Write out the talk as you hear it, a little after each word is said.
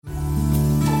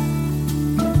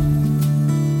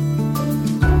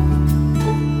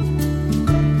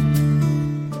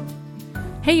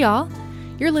Hey y'all,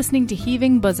 you're listening to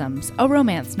Heaving Bosoms, a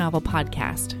romance novel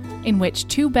podcast, in which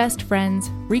two best friends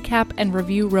recap and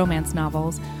review romance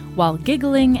novels while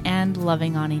giggling and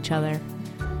loving on each other.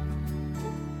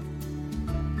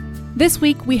 This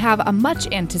week we have a much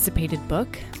anticipated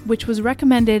book, which was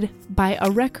recommended by a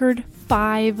record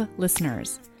 5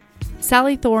 listeners.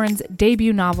 Sally Thorne's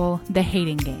debut novel, The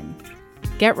Hating Game.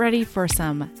 Get ready for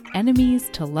some enemies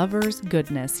to lovers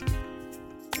goodness.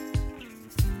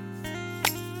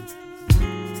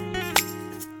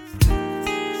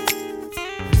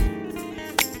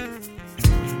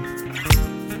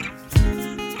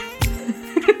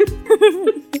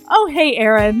 Oh, hey,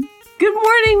 Erin. Good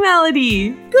morning, Melody.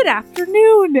 Good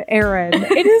afternoon, Erin.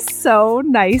 It is so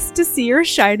nice to see your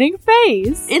shining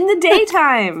face. In the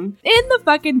daytime. In the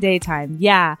fucking daytime,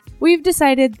 yeah. We've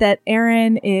decided that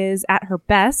Erin is at her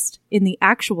best in the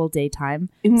actual daytime,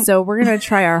 so we're going to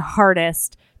try our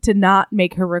hardest to not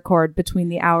make her record between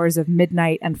the hours of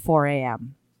midnight and 4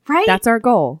 a.m. Right? That's our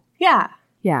goal. Yeah.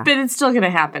 Yeah. But it's still going to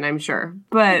happen, I'm sure.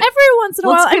 But every once in a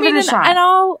while, give it a shot. And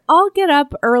I'll get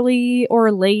up early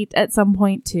or late at some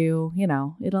point too. You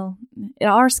know,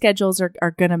 our schedules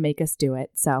are going to make us do it.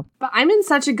 So, but I'm in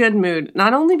such a good mood,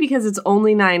 not only because it's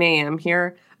only 9 a.m.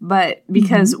 here, but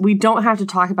because we don't have to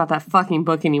talk about that fucking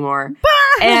book anymore.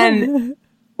 And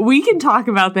we can talk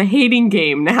about The Hating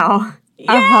Game now.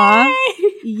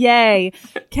 Yay.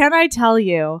 Can I tell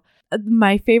you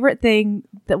my favorite thing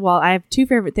I have 2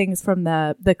 favorite things from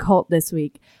the cult this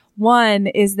week. One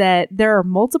is that there are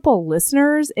multiple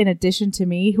listeners in addition to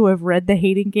me who have read The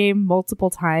Hating Game multiple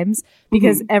times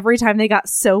because every time they got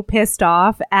so pissed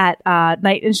off at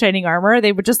Knight in Shining Armor,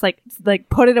 they would just like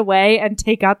put it away and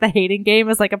take out The Hating Game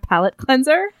as like a palate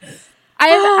cleanser. I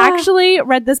have actually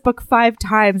read this book 5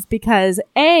 times because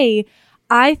I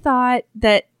thought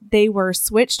that they were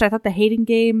switched. I thought The Hating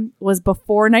Game was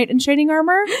before Knight in Shining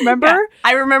Armor. Remember? Yeah.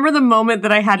 I remember the moment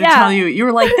that I had to tell you. You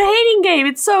were like, The Hating Game,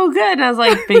 it's so good. And I was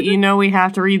like, but you know we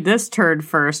have to read this turd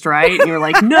first, right? And you were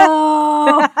like,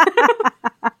 no.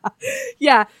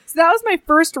 Yeah. So that was my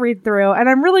first read through. And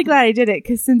I'm really glad I did it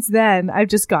because since then I've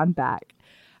just gone back.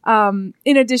 In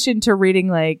addition to reading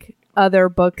like other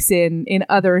books in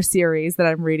other series that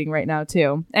I'm reading right now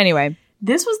too. Anyway.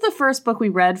 This was the first book we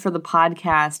read for the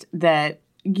podcast that,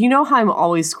 you know how I'm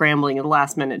always scrambling at the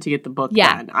last minute to get the book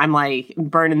done. I'm like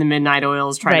burning the midnight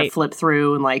oils, trying to flip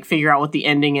through and like figure out what the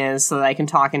ending is so that I can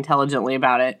talk intelligently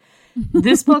about it.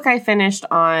 This book I finished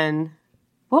on,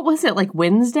 what was it, like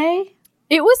Wednesday?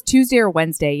 It was Tuesday or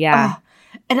Wednesday, yeah.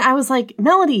 And I was like,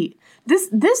 Melody,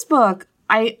 this book,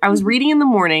 I was reading in the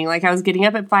morning, like I was getting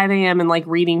up at 5 a.m. and like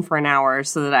reading for an hour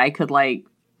so that I could like,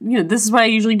 you know, this is what I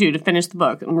usually do to finish the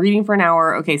book. I'm reading for an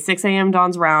hour. Okay, 6 a.m.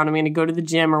 dawns around. I'm going to go to the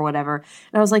gym or whatever.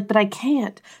 And I was like, but I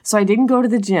can't. So I didn't go to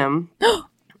the gym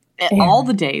all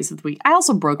the days of the week. I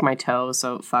also broke my toe,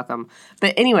 so fuck them.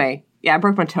 But anyway, yeah, I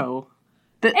broke my toe.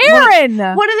 But Erin!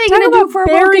 What are they going to do for a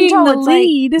broken toe? The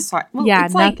lead. Like, sorry. Well, yeah,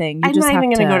 it's nothing. Like, I'm not even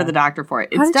going to go to the doctor for it.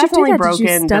 It's definitely broken.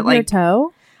 Did you stub your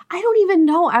toe? I don't even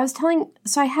know.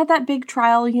 So I had that big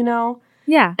trial, you know.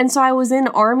 Yeah. And so I was in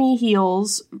army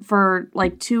heels for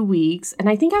like 2 weeks. And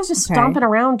I think I was just stomping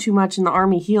around too much in the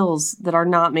army heels that are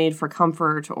not made for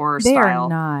comfort or style. They are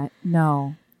not.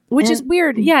 No. Which is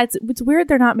weird. Yeah, it's weird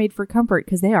they're not made for comfort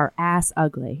because they are ass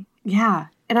ugly. Yeah.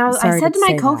 And I said to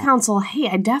my co-counsel, hey,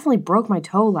 I definitely broke my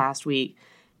toe last week.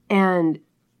 And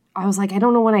I was like, I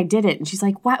don't know when I did it. And she's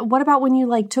like, what about when you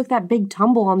like took that big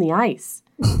tumble on the ice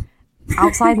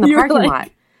outside in the parking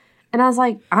lot? And I was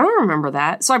like, I don't remember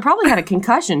that. So I probably had a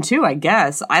concussion too, I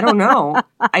guess. I don't know.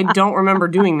 I don't remember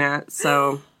doing that.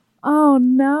 So. Oh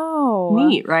no.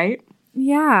 Neat, right?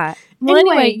 Yeah. Well,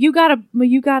 anyway, you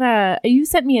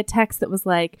sent me a text that was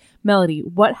like, Melody,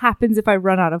 what happens if I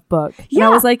run out of book? And I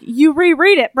was like, you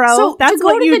reread it, bro. So that's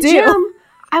what you do. Gym,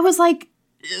 I was like,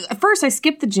 at first I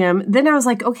skipped the gym. Then I was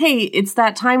like, okay, it's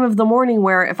that time of the morning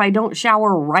where if I don't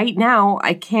shower right now,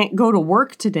 I can't go to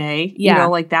work today. Yeah. You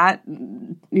know, like that,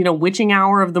 you know, witching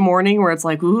hour of the morning where it's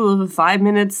like, ooh, 5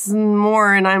 minutes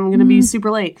more and I'm going to be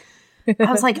super late.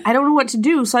 I was like, I don't know what to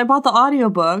do. So I bought the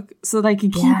audiobook so that I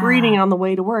could keep reading on the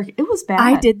way to work. It was bad.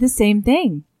 I did the same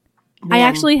thing.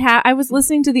 Man. I was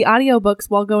listening to the audiobooks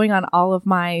while going on all of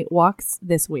my walks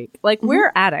this week. Like,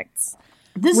 we're addicts.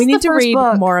 We need to read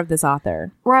more of this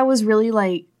author. Where I was really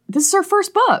like, this is her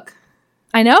first book.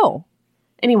 I know.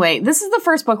 Anyway, this is the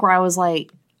first book where I was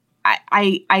like,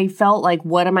 I felt like,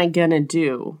 what am I going to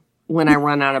do when I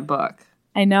run out of book?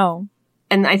 I know.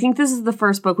 And I think this is the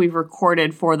first book we've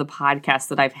recorded for the podcast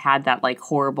that I've had that like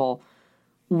horrible,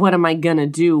 what am I going to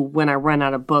do when I run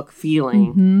out of book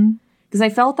feeling? Because I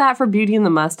felt that for Beauty and the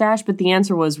Mustache, but the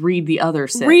answer was read the other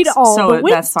 6. Read all so the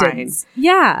that's fine. Winstons.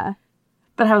 Yeah.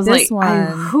 But I was This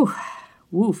like,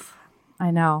 woof.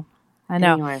 I know.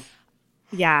 Anyway.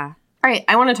 Yeah. All right,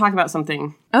 I want to talk about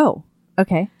something. Oh,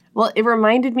 okay. Well, it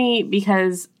reminded me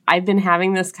because I've been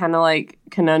having this kind of like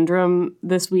conundrum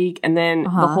this week, and then the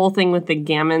whole thing with the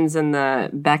Gammons and the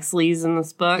Bexleys in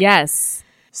this book. Yes.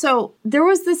 So there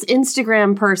was this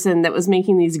Instagram person that was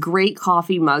making these great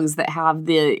coffee mugs that have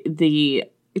the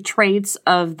traits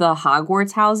of the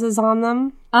Hogwarts houses on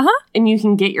them. And you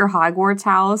can get your Hogwarts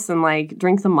house and like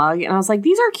drink the mug. And I was like,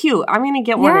 these are cute. I'm going to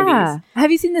get one of these.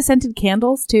 Have you seen the scented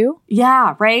candles too?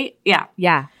 Yeah, right? Yeah.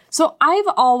 Yeah. So I've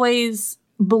always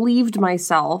believed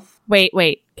myself.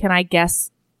 Wait. Can I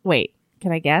guess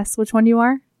which one you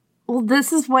are? Well,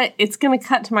 this is what it's going to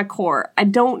cut to my core. I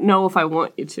don't know if I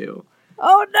want you to.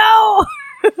 Oh,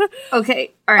 no.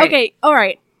 Okay. All right. Okay. All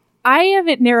right. I have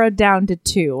it narrowed down to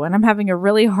 2, and I'm having a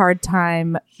really hard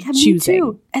time choosing. Me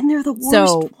too. And they're the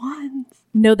worst ones.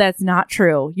 No, that's not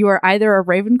true. You are either a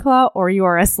Ravenclaw or you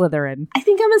are a Slytherin. I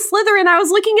think I'm a Slytherin. I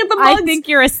was looking at the mugs. I think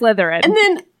you're a Slytherin. And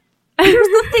then here's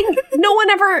the thing. No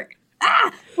one ever...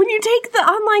 when you take the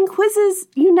online quizzes,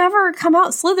 you never come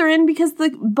out Slytherin because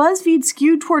the BuzzFeed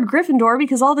skewed toward Gryffindor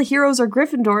because all the heroes are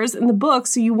Gryffindors in the book,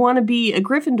 so you want to be a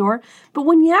Gryffindor. But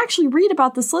when you actually read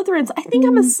about the Slytherins, I think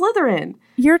I'm a Slytherin.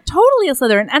 You're totally a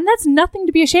Slytherin, and that's nothing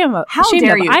to be ashamed of. How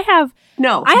dare you? I have a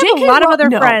lot of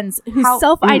other friends who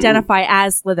self-identify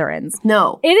as Slytherins.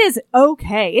 No. It is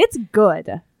okay. It's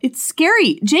good. It's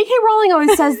scary. J.K. Rowling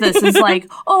always says this. It's like,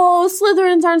 oh,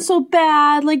 Slytherins aren't so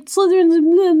bad. Like, Slytherins,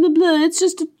 blah, blah, blah. It's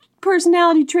just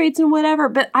personality traits and whatever.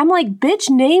 But I'm like, bitch,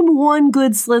 name one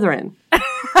good Slytherin.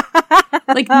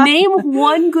 Like, name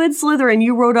one good Slytherin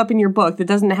you wrote up in your book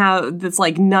that's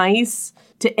like nice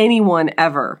to anyone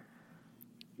ever.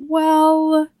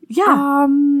 Well, yeah.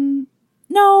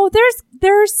 No,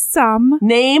 there's some.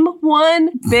 Name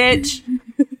one, bitch.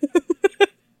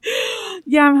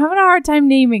 Yeah, I'm having a hard time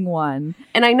naming one.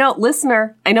 And I know,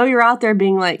 listener, I know you're out there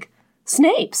being like,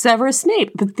 Snape, Severus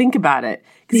Snape, but think about it.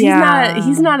 Because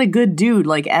he's not a good dude,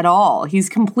 like, at all. He's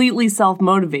completely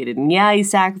self-motivated. And yeah, he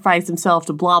sacrificed himself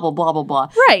to blah, blah, blah, blah, blah.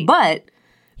 Right. But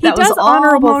he does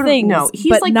honorable things. No, he's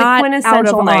but like not the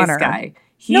quintessential nice honor. guy.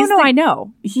 I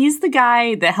know. He's the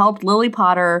guy that helped Lily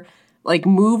Potter like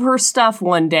move her stuff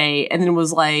one day and then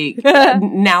was like,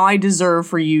 now I deserve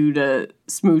for you to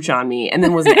smooch on me, and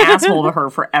then was an asshole to her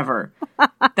forever.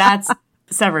 That's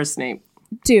Severus Snape.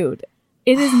 Dude,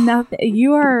 it is nothing.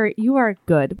 You are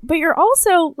good. But you're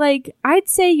also like, I'd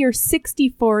say you're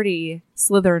 60-40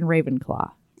 Slytherin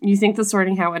Ravenclaw. You think the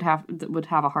Sorting Hat would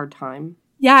have a hard time?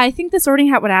 Yeah, I think the Sorting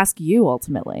Hat would ask you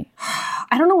ultimately.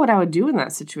 I don't know what I would do in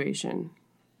that situation.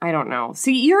 I don't know.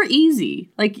 See, you're easy.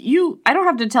 Like, I don't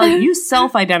have to tell you, you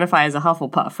self-identify as a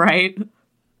Hufflepuff, right?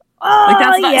 Like,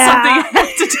 that's not something I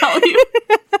have to tell you.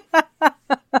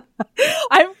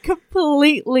 I'm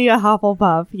completely a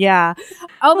Hufflepuff, yeah.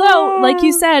 Although, like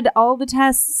you said, all the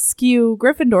tests skew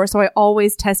Gryffindor, so I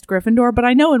always test Gryffindor, but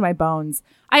I know in my bones,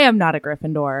 I am not a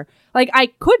Gryffindor. Like, I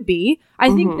could be.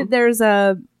 I think that there's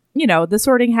the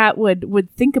Sorting Hat would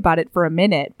think about it for a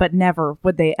minute, but never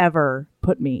would they ever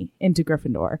put me into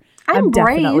Gryffindor. I'm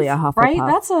definitely a Hufflepuff. Right?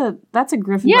 That's a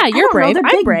Gryffindor. Yeah, you're brave. They're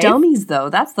big dummies, though.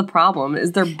 That's the problem.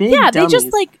 Is they're big. Yeah, dummies.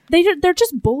 they're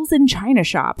just bulls in china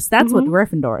shops. That's what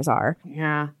Gryffindors are.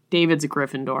 Yeah, David's a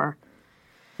Gryffindor.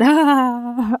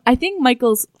 I think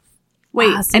Michael's.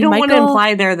 Wait, I don't want to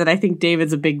imply there that I think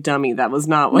David's a big dummy. That was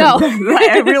not what. No.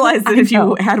 I realized that if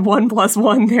you had 1 +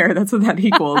 1 there, that's what that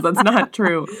equals. That's not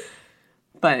true.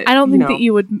 But I don't think that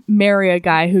you would marry a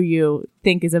guy who you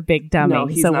think is a big dummy. No,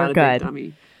 he's so not we're a good. Big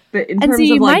dummy. But in terms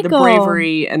of like Michael, the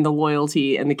bravery and the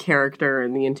loyalty and the character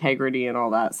and the integrity and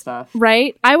all that stuff,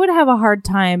 right? I would have a hard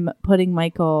time putting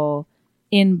Michael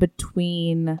in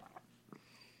between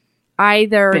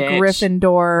either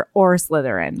Gryffindor or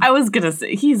Slytherin. I was gonna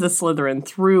say he's a Slytherin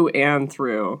through and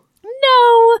through.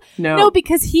 No,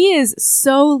 because he is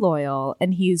so loyal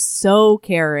and he's so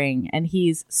caring and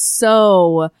he's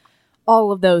so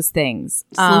all of those things.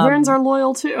 Slytherins are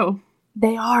loyal too.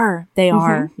 They are.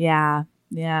 Yeah.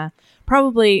 They're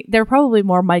probably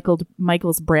more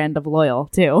Michael's brand of loyal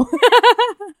too.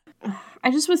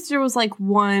 I just wish there was like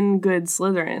one good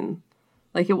Slytherin.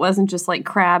 Like it wasn't just like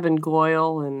Crabbe and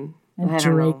Goyle and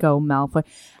Draco Malfoy.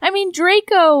 I mean,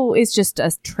 Draco is just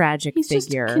a tragic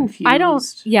figure. Just confused.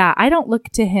 I don't look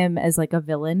to him as like a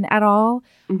villain at all.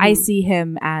 I see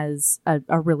him as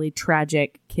a really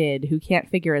tragic kid who can't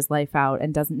figure his life out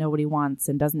and doesn't know what he wants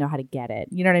and doesn't know how to get it.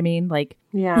 You know what I mean? Like,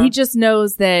 he just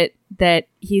knows that that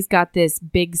he's got this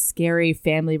big, scary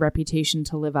family reputation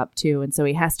to live up to. And so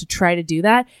he has to try to do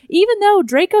that, even though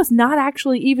Draco's not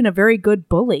actually even a very good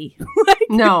bully.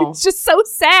 No. It's just so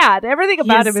sad. Everything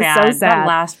about him is so sad. That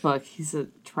last book, he's a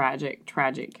tragic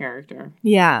character.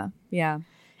 Yeah. Anyway,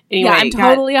 yeah, I'm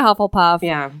totally a Hufflepuff.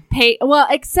 Yeah. Well,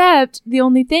 except the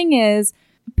only thing is,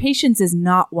 patience is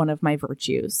not one of my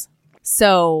virtues.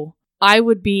 So I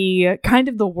would be kind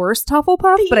of the worst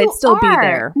Hufflepuff, but I'd still be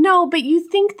there. No, but you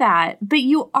think that. But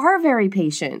you are very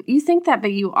patient. You think that,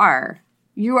 but you are.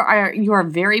 You are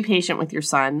very patient with your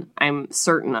son. I'm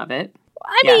certain of it.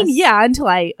 I mean, yeah,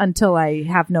 until I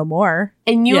have no more.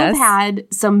 And you have had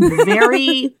some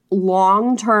very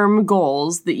long-term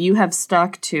goals that you have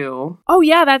stuck to. Oh,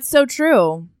 yeah, that's so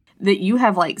true. That you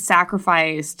have, like,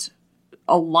 sacrificed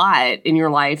a lot in your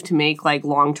life to make, like,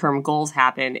 long-term goals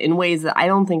happen in ways that I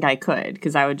don't think I could,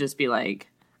 because I would just be like,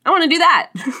 I want to do that.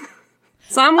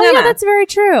 So I'm gonna. Oh, yeah, that's very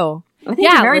true. I think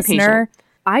you're very listener, patient.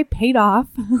 I paid off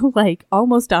like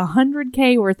almost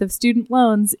 $100K worth of student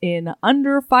loans in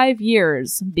under 5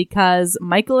 years because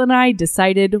Michael and I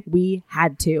decided we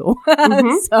had to.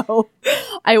 Mm-hmm. So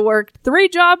I worked 3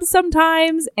 jobs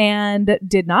sometimes and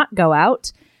did not go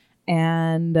out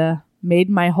and made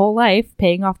my whole life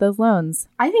paying off those loans.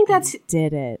 I think that's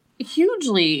did it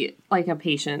hugely like a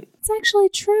patient. It's actually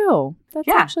true. That's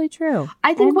actually true.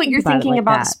 I think what you're thinking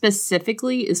about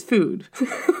specifically is food.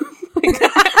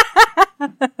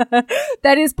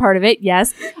 That is part of it.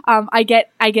 Yes. I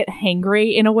get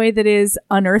hangry in a way that is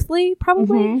unearthly,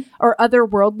 probably, or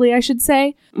otherworldly, I should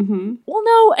say. Mm-hmm. Well,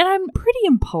 no, and I'm pretty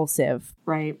impulsive.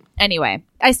 Right. Anyway,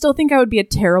 I still think I would be a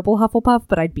terrible Hufflepuff,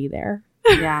 but I'd be there.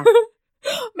 Yeah.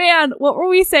 Man, what were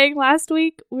we saying last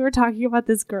week? We were talking about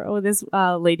this girl, this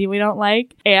lady we don't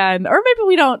like, or maybe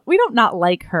we don't not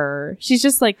like her. She's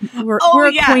just like we're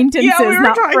acquaintances,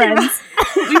 not friends.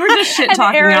 We were just shit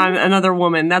talking on another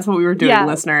woman. That's what we were doing,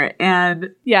 listener.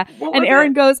 And and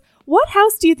Aaron goes, "What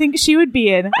house do you think she would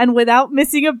be in?" And without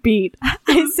missing a beat,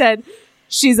 I said,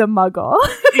 "She's a Muggle."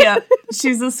 Yeah,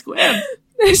 she's a squib.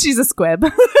 She's a squib.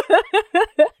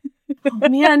 Oh,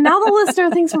 man, now the listener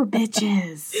thinks we're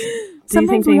bitches.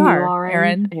 Sometimes we are,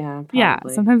 Aaron. Yeah, probably. Yeah,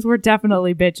 sometimes we're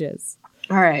definitely bitches.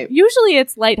 All right. Usually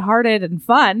it's lighthearted and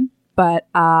fun, but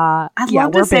I'd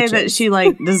love to say that she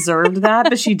like deserved that,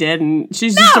 but she didn't.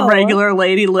 She's just a regular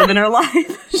lady living her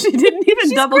life. She didn't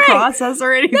even double cross us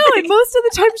or anything. No, and most of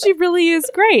the time she really is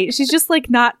great. She's just like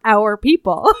not our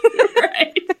people.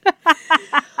 Right.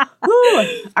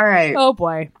 Ooh. All right. Oh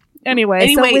boy.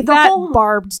 Anyway, so with that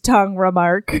barbed tongue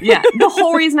remark. Yeah, the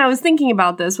whole reason I was thinking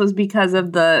about this was because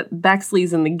of the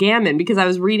Bexleys and the Gammon, because I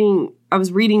was reading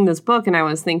this book and I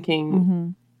was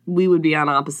thinking we would be on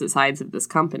opposite sides of this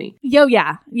company.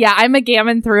 Yeah, I'm a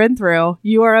Gammon through and through.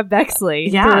 You are a Bexley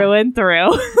through and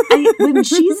through. When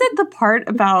she said the part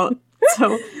about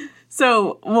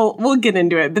So we'll get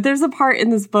into it, but there's a part in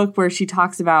this book where she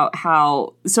talks about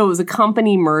how, so it was a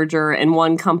company merger and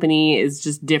one company is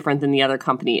just different than the other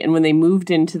company. And when they moved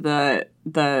into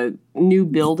the new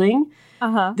building,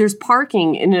 there's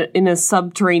parking in a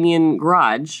subterranean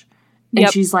garage.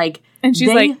 And she's like,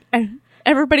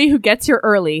 everybody who gets here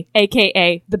early,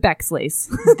 aka the Bexleys,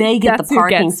 they get the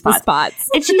parking spots.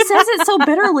 And she says it so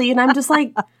bitterly, and I'm just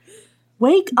like,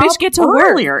 wake up get to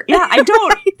earlier. Work. Yeah, I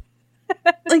don't.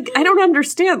 Like, I don't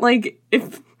understand. Like,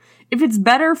 if it's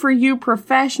better for you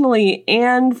professionally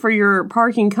and for your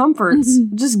parking comforts,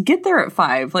 just get there at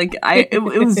 5. Like, it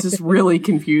was just really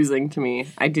confusing to me.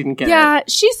 I didn't get it. Yeah,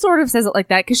 she sort of says it like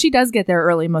that because she does get there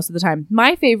early most of the time.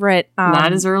 My favorite,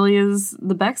 not as early as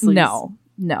the Bexleys.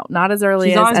 No, not as early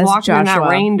She's as always walking Joshua. in that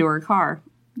rain to her car.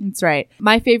 That's right.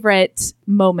 My favorite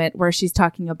moment where she's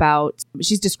describing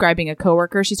a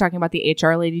coworker. She's talking about the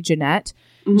HR lady, Jeanette.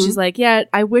 She's like, yeah,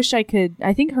 I wish I could.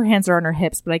 I think her hands are on her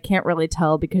hips, but I can't really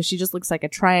tell because she just looks like a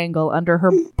triangle under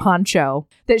her poncho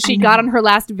that she got on her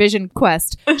last vision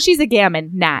quest. She's a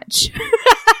Gammon, Natch.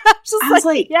 I was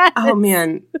like, yes. Oh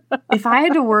man, if I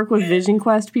had to work with Vision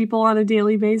Quest people on a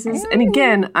daily basis, and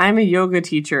again, I'm a yoga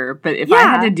teacher, but if I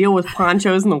had to deal with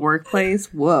ponchos in the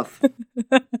workplace, woof.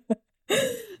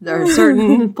 There are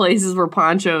certain places where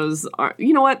ponchos are,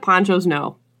 you know what? Ponchos,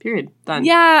 no. Period. Done.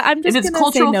 Yeah, I'm just if it's a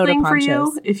cultural thing for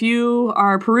you, if you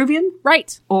are Peruvian,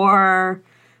 right? Or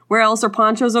where else are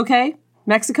ponchos okay?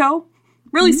 Mexico?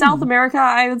 Really South America,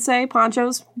 I would say.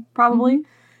 Ponchos, probably.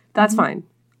 That's fine.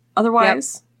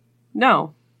 Otherwise,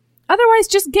 no. Otherwise,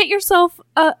 just get yourself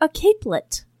a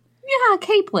capelet. Yeah, a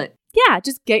capelet. Yeah,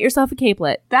 just get yourself a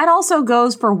capelet. That also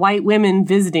goes for white women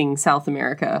visiting South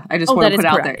America. I just want to put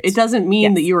out there. It doesn't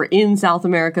mean that you are in South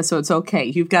America, so it's okay.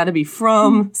 You've got to be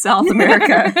from South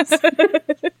America.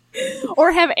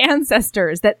 Or have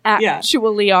ancestors that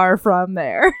actually are from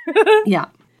there. Yeah.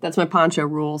 That's my poncho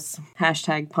rules.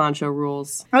 Hashtag poncho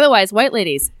rules. Otherwise, white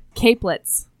ladies,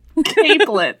 capelets.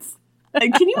 Capelets.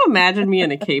 Can you imagine me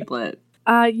in a capelet?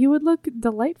 You would look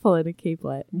delightful in a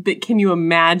capelet. But can you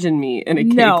imagine me in a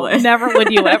No, capelet? never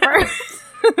would you ever.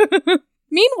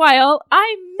 Meanwhile,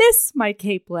 I miss my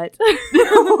capelet.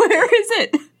 Where is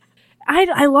it?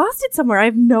 I lost it somewhere. I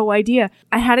have no idea.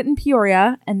 I had it in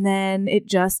Peoria, and then it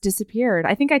just disappeared.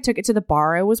 I think I took it to the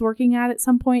bar I was working at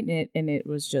some point, and it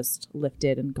was just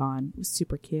lifted and gone. It was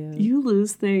super cute. You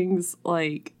lose things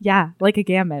like... Yeah, like a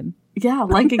gammon. Yeah,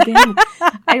 like a game.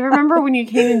 I remember when you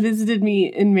came and visited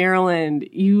me in Maryland,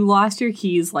 you lost your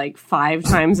keys like 5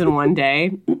 times in one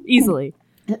day. Easily.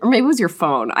 Or maybe it was your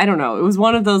phone. I don't know. It was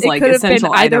one of those It like could have essential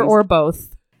been either items. or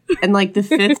both. And like the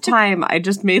 5th time, I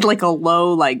just made like a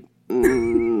low like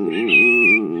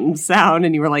sound,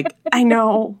 and you were like, "I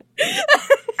know,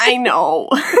 I know."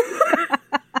 How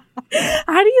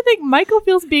do you think Michael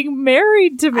feels being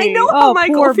married to me? I know how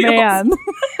Michael poor feels. Man.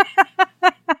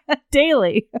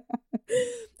 Daily.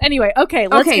 Anyway, okay,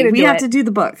 let's get into we have it. to do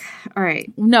the book. All right.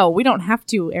 No, we don't have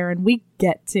to, Erin. We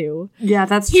get to. Yeah,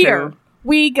 that's Here true.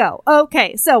 we go.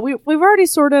 Okay, so we've already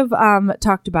sort of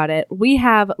talked about it. We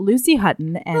have Lucy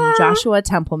Hutton and Joshua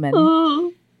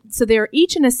Templeman. So they're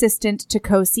each an assistant to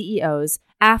co-CEOs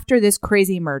after this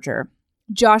crazy merger.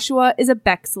 Joshua is a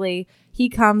Bexley. He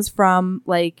comes from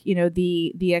like, you know,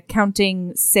 the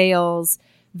accounting, sales,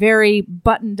 very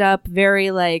buttoned up,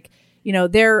 very like, you know,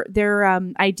 their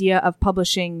idea of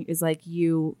publishing is like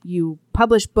you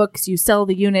publish books, you sell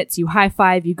the units, you high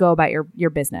five, you go about your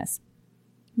business.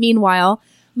 Meanwhile,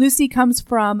 Lucy comes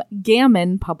from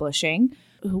Gammon Publishing,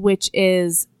 which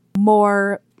is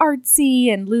more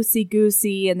artsy and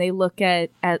loosey-goosey, and they look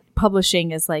at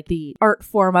publishing as like the art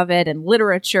form of it and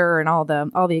literature and all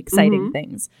the exciting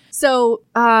things. So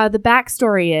the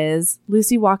backstory is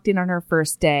Lucy walked in on her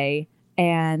first day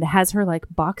and has her like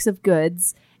box of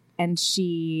goods, and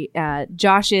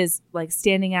Josh is like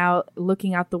standing out,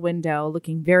 looking out the window,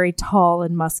 looking very tall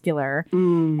and muscular,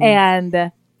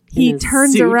 and he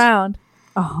turns around.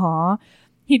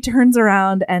 He turns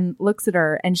around and looks at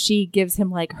her, and she gives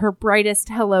him like her brightest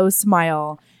hello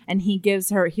smile. And he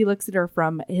looks at her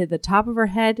from the top of her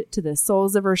head to the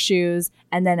soles of her shoes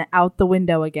and then out the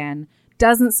window again.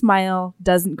 Doesn't smile,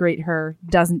 doesn't greet her,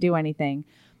 doesn't do anything.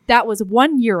 That was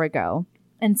 1 year ago.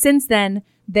 And since then,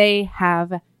 they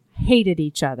have hated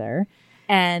each other,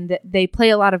 and they play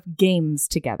a lot of games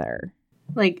together.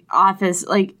 Like office,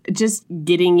 like just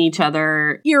getting each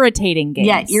other. Irritating games.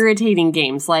 Yeah, irritating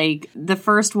games. Like the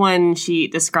first one she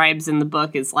describes in the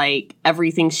book is like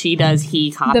everything she does,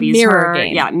 he copies The mirror her.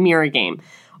 game. Yeah, mirror game.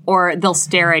 Or they'll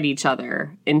stare at each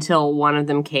other until one of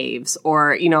them caves.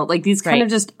 Or, you know, like these kind of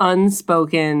just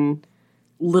unspoken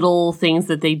little things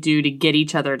that they do to get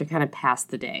each other to kind of pass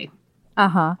the day.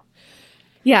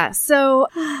 Yeah, so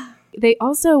they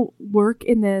also work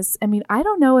in this. I mean, I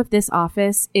don't know if this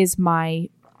office is my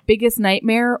biggest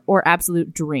nightmare or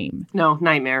absolute dream. No,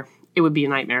 nightmare. It would be a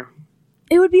nightmare.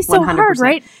 It would be so 100%. hard,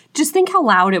 right? Just think how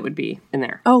loud it would be in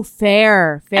there. Oh,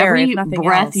 fair. Every if nothing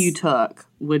breath else. you took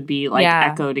would be like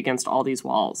echoed against all these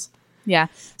walls. Yeah.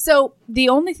 So the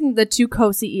only thing the two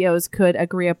co-CEOs could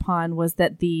agree upon was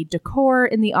that the decor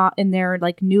in their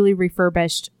like newly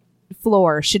refurbished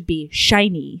floor should be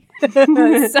shiny.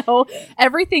 So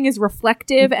everything is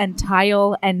reflective and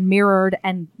tile and mirrored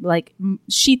and like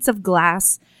sheets of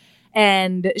glass.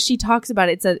 And she talks about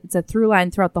it. It's a through line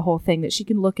throughout the whole thing that she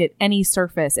can look at any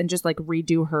surface and just like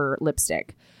redo her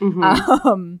lipstick.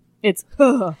 It's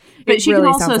but it she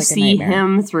really can sounds also like a see nightmare.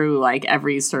 him through like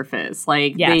every surface.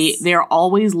 Like Yes. they're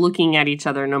always looking at each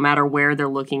other no matter where they're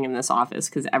looking in this office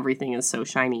because everything is so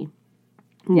shiny.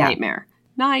 Yeah.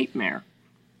 Nightmare.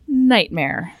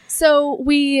 So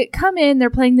we come in, they're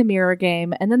playing the mirror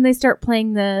game, and then they start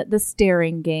playing the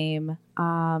staring game.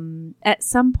 At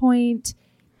some point,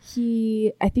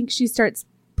 I think she starts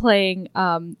playing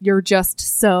You're Just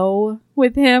So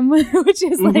with him, which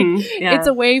is like, it's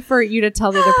a way for you to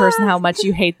tell the other person how much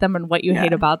you hate them and what you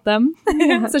hate about them.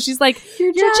 So she's like,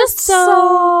 You're just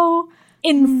so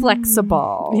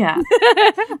inflexible. Yeah.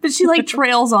 But she like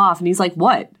trails off and he's like,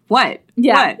 what?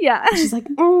 Yeah. What? Yeah. And she's like,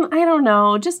 I don't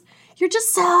know. You're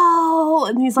just so,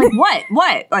 and he's like, what?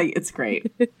 Like, it's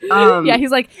great. Yeah. He's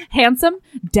like handsome,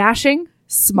 dashing,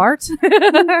 smart.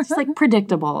 Just like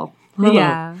predictable.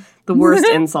 Yeah. The worst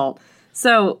insult.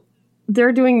 So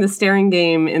they're doing the staring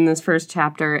game in this first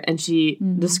chapter and she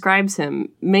describes him.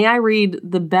 May I read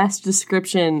the best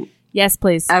description Yes,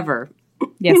 please. ever?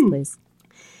 Yes, please.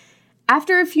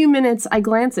 After a few minutes, I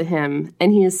glance at him,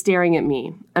 and he is staring at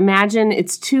me. Imagine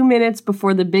it's 2 minutes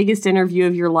before the biggest interview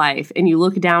of your life, and you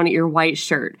look down at your white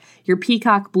shirt. Your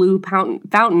peacock blue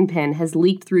fountain pen has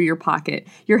leaked through your pocket.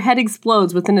 Your head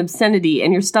explodes with an obscenity,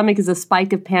 and your stomach is a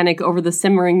spike of panic over the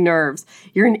simmering nerves.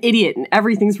 You're an idiot, and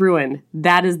everything's ruined.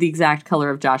 That is the exact color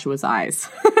of Joshua's eyes.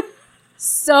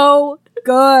 So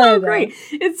good. So great.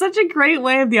 It's such a great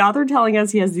way of the author telling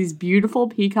us he has these beautiful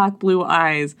peacock blue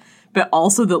eyes, but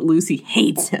also that Lucy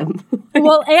hates him.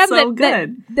 Well, and so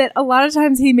that a lot of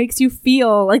times he makes you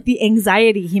feel like the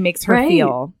anxiety he makes her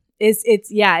feel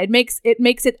it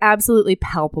makes it absolutely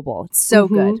palpable. It's so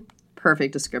good.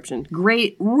 Perfect description.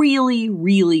 Great, really,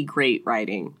 really great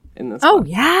writing in this book.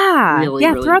 book. Yeah. Really,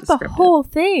 yeah, really throughout the whole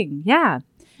thing. Yeah.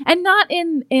 And not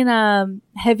in a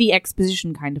heavy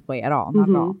exposition kind of way at all. Not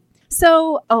at all.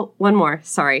 So, one more.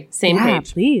 Sorry. Same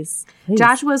page. Please.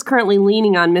 Joshua is currently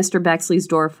leaning on Mr. Bexley's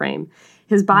doorframe.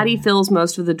 His body fills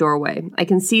most of the doorway. I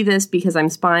can see this because I'm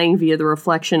spying via the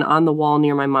reflection on the wall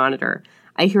near my monitor.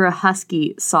 I hear a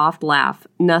husky, soft laugh,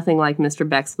 nothing like Mr.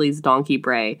 Bexley's donkey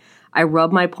bray. I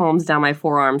rub my palms down my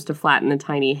forearms to flatten the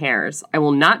tiny hairs. I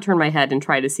will not turn my head and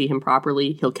try to see him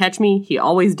properly. He'll catch me. He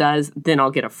always does. Then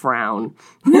I'll get a frown.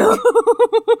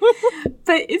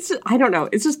 But I don't know.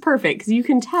 It's just perfect because you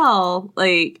can tell,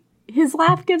 like, his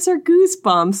laugh gives her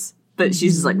goosebumps, but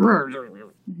she's just like,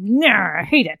 nah, I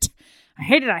hate it. I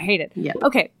hate it. Yeah.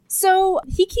 Okay. So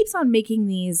he keeps on making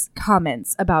these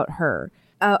comments about her.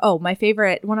 One of my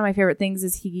favorite things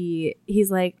is he's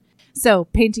like, so,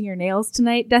 painting your nails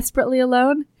tonight desperately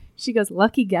alone? She goes,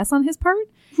 lucky guess on his part?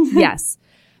 Yes.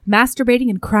 Masturbating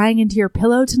and crying into your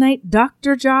pillow tonight,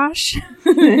 Dr. Josh?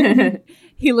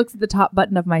 He looks at the top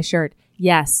button of my shirt.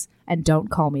 Yes, and don't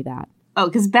call me that. Oh,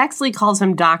 because Bexley calls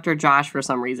him Dr. Josh for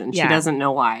some reason. Yeah. She doesn't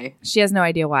know why. She has no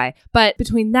idea why. But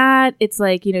between that, it's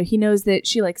like, he knows that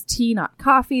she likes tea, not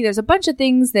coffee. There's a bunch of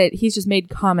things that he's just made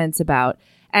comments about.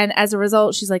 And as a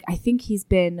result, she's like, I think he's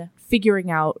been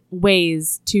figuring out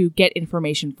ways to get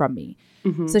information from me.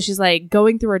 Mm-hmm. So she's like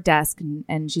going through her desk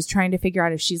and she's trying to figure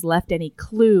out if she's left any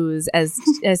clues as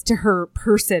to her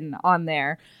person on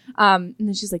there. And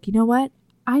then she's like, you know what?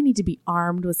 I need to be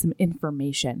armed with some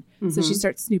information. Mm-hmm. So she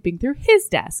starts snooping through his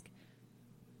desk.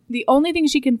 The only thing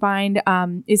she can find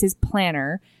is his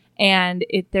planner. And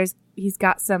he's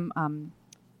got some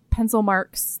pencil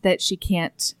marks that she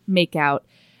can't make out.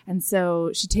 And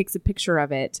so she takes a picture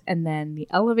of it, and then the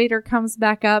elevator comes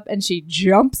back up, and she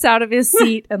jumps out of his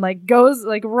seat and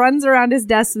runs around his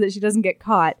desk so that she doesn't get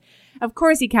caught. Of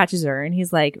course, he catches her, and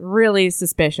he's like really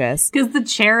suspicious because the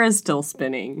chair is still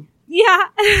spinning. Yeah.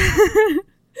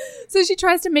 So she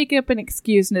tries to make up an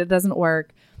excuse, and it doesn't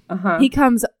work. Uh-huh. He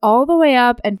comes all the way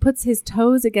up and puts his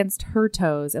toes against her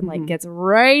toes and gets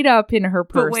right up in her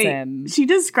person. But wait, she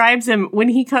describes him when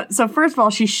he so first of all,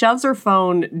 she shoves her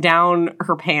phone down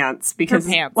her pants because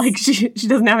she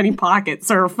doesn't have any pockets.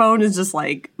 So her phone is just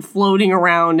like floating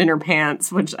around in her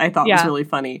pants, which I thought was really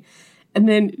funny. And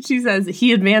then she says,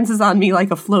 he advances on me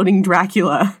like a floating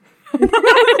Dracula.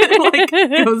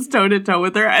 Goes toe to toe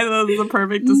with her. I thought it was a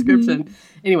perfect description. Mm-hmm.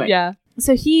 Anyway. Yeah.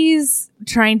 So he's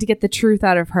trying to get the truth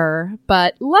out of her,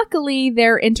 but luckily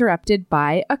they're interrupted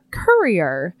by a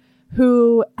courier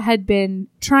who had been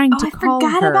trying to call her.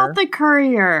 I forgot about the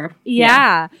courier.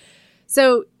 Yeah.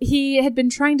 So he had been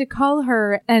trying to call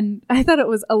her, and I thought it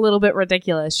was a little bit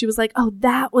ridiculous. She was like, oh,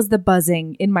 that was the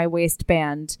buzzing in my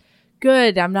waistband.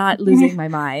 Good, I'm not losing my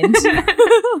mind.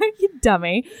 You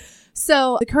dummy.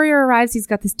 So the courier arrives. He's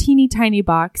got this teeny tiny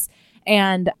box.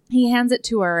 And he hands it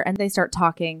to her and they start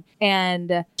talking.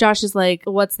 And Josh is like,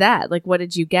 what's that? Like, what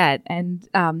did you get? And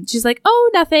she's like, oh,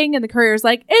 nothing. And the courier's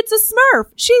like, it's a Smurf.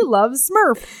 She loves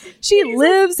Smurf. She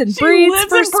lives and breathes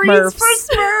for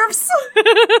Smurfs.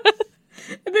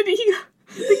 And then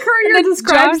the courier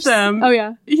describes them. Oh,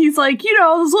 yeah. He's like,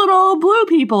 those little blue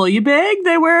people, you big?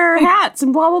 They wear hats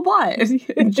and blah, blah, blah.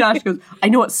 And Josh goes, I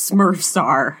know what Smurfs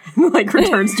are. And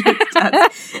returns to his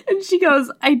desk. And she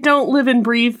goes, I don't live and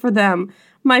breathe for them.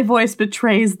 My voice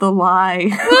betrays the lie.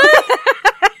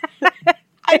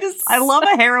 I love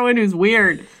a heroine who's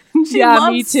weird. She loves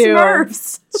me too.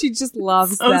 Smurfs. She just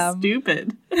loves them. So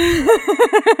stupid.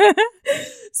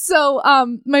 So,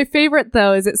 my favorite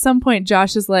though is at some point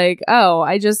Josh is like, oh,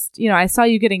 I just, I saw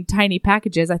you getting tiny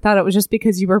packages. I thought it was just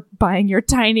because you were buying your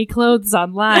tiny clothes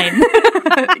online.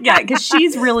 Yeah, because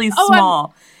she's really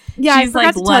small. She's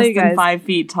like less than 5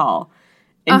 feet tall.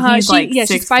 And he's like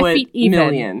 6 5 foot feet even.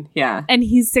 million. Yeah. And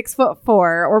he's 6'4"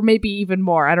 or maybe even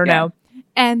more. I don't know.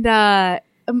 And,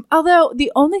 although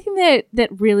the only thing that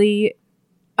really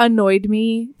annoyed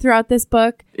me throughout this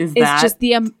book is just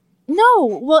the,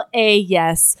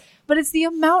 yes. But But it's the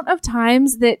amount of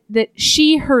times that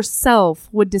she herself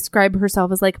would describe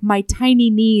herself as like, my tiny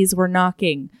knees were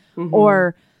knocking,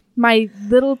 or my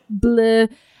little blah.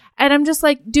 And I'm just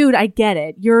like, dude, I get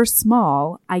it. You're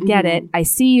small. I get it. I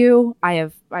see you.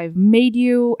 I've made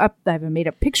you up. I've made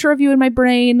a picture of you in my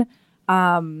brain.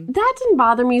 That didn't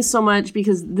bother me so much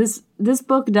because this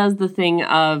book does the thing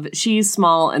of she's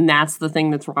small and that's the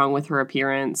thing that's wrong with her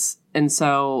appearance. And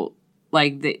so,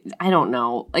 like, I don't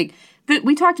know. Like,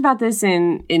 we talked about this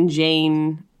in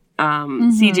Jane,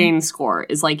 See Jane's Score.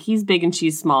 Is like, he's big and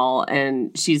she's small.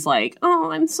 And she's like,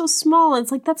 oh, I'm so small. And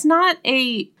it's like, that's not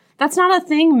a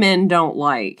thing men don't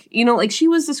like. You know, like she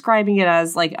was describing it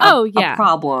as like a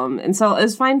problem. And so it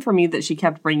was fine for me that she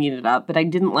kept bringing it up, but I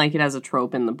didn't like it as a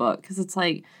trope in the book because it's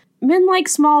like men like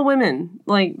small women.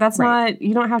 Like that's not,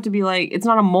 you don't have to be like, it's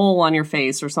not a mole on your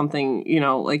face or something, you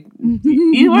know, like,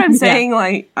 you know what I'm saying? Yeah.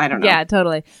 Like, I don't know. Yeah,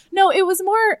 totally. No, it was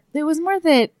more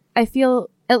that I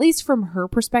feel, at least from her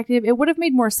perspective, it would have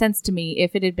made more sense to me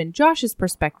if it had been Josh's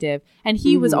perspective and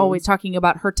he was always talking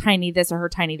about her tiny this or her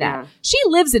tiny that. Yeah. She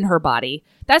lives in her body.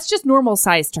 That's just normal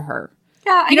size to her.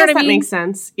 Yeah, I guess that makes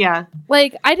sense. Yeah.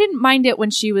 Like, I didn't mind it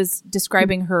when she was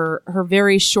describing her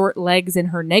very short legs in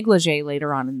her negligee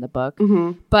later on in the book.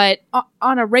 But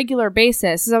on a regular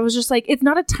basis, I was just like, it's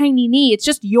not a tiny knee. It's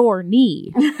just your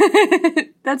knee.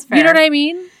 That's fair. You know what I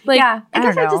mean? Like, yeah. I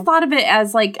guess I just thought of it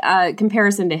as like a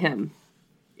comparison to him.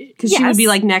 Because she would be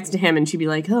like next to him and she'd be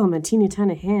like, oh, my teeny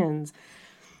tiny hands.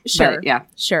 Sure. But, yeah.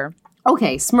 Sure.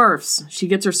 Okay, Smurfs. She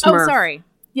gets her Smurf. Oh, sorry.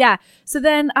 Yeah. So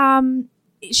then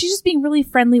she's just being really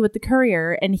friendly with the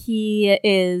courier and he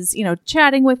is, you know,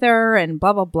 chatting with her and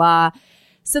blah, blah, blah.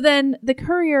 So then the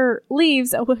courier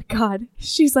leaves. Oh, God.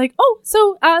 She's like, oh,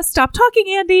 so stop talking,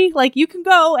 Andy. Like, you can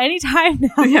go anytime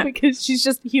now because she's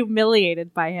just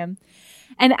humiliated by him.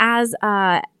 And as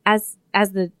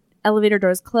the elevator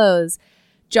doors close,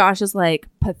 Josh is like,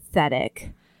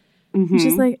 pathetic.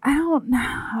 She's like, I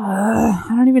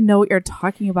don't even know what you're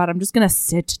talking about. I'm just going to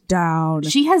sit down.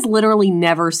 She has literally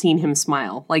never seen him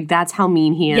smile. Like, that's how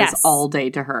mean he is all day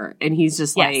to her. And he's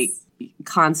just like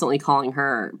constantly calling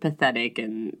her pathetic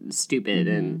and stupid.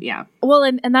 And yeah. Well,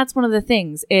 and that's one of the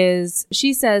things is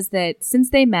she says that since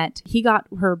they met, he got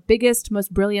her biggest,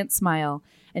 most brilliant smile.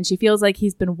 And she feels like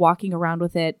he's been walking around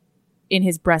with it in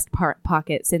his breast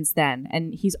pocket since then.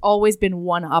 And he's always been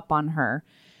one up on her.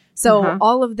 So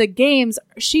all of the games,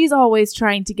 she's always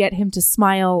trying to get him to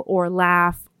smile or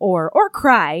laugh or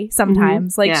cry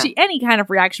sometimes. Like any kind of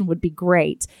reaction would be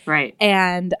great. Right.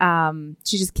 And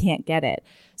she just can't get it.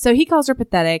 So he calls her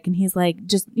pathetic and he's like,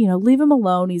 just, you know, leave him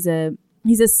alone. He's a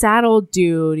sad old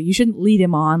dude. You shouldn't lead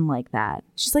him on like that.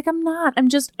 She's like, I'm not.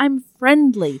 I'm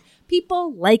friendly.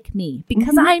 People like me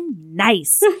because I'm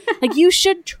nice. Like, you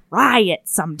should try it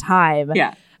sometime.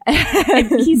 Yeah.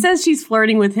 And he says she's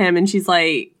flirting with him and she's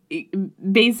like,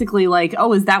 basically like,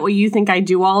 oh, is that what you think I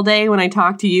do all day when I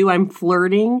talk to you? I'm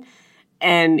flirting.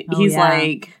 And he's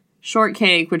like,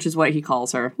 shortcake, which is what he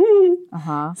calls her.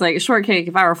 It's like, shortcake,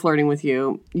 if I were flirting with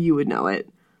you, you would know it.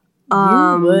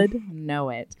 You would know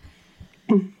it.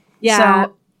 Yeah.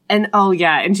 So,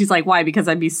 and she's like, why? Because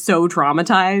I'd be so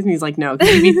traumatized. And he's like, no,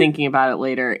 because you'd be thinking about it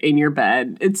later in your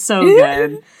bed. It's so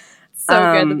good.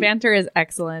 So good. The banter is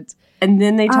excellent. And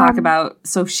then they talk about,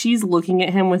 so she's looking at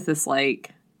him with this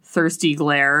like thirsty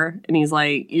glare. And he's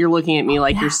like, you're looking at me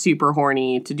like you're super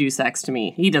horny to do sex to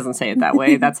me. He doesn't say it that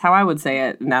way. That's how I would say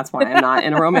it. And that's why I'm not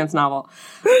in a romance novel.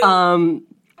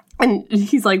 And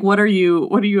he's like, what are you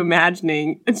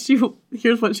imagining? And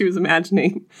here's what she was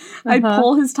imagining. I'd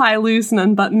pull his tie loose and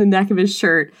unbutton the neck of his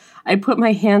shirt. I put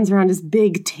my hands around his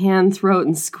big tan throat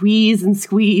and squeeze,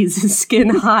 his skin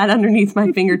hot underneath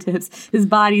my fingertips, his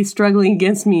body struggling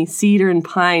against me, cedar and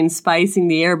pine spicing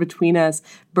the air between us,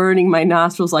 burning my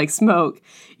nostrils like smoke.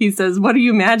 He says, what are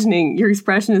you imagining? Your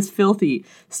expression is filthy.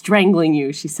 Strangling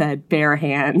you, she said, bare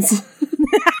hands.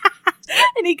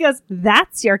 And he goes,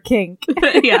 that's your kink.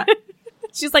 Yeah.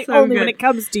 She's like, so only good. When it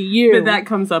comes to you. But that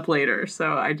comes up later,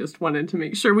 so I just wanted to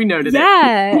make sure we noted it.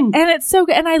 Yeah, and it's so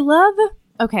good. And I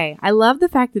love the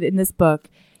fact that in this book,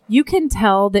 you can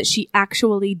tell that she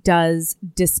actually does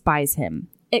despise him.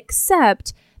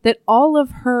 Except that all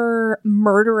of her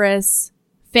murderous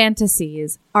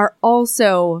fantasies are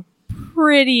also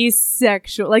pretty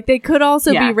sexual. Like, they could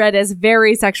also be read as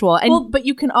very sexual. And but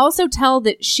you can also tell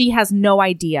that she has no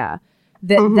idea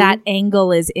that that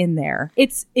angle is in there.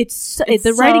 It's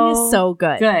the writing is so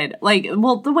good. Good. Like,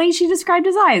 well, the way she described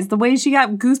his eyes, the way she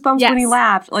got goosebumps when he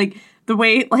laughed, like the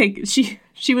way like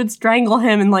she would strangle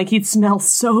him and like he'd smell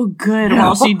so good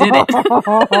while she did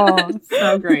it.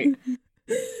 So great.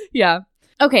 Yeah.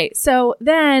 Okay, so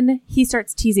then he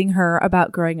starts teasing her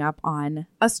about growing up on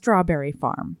a strawberry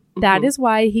farm. That is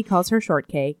why he calls her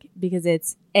Shortcake, because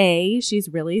it's A, she's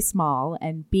really small,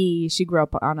 and B, she grew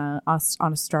up on a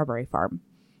strawberry farm.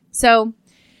 So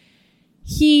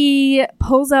he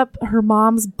pulls up her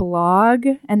mom's blog,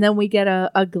 and then we get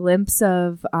a glimpse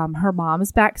of her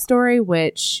mom's backstory,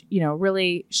 which, you know,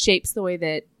 really shapes the way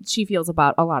that she feels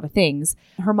about a lot of things.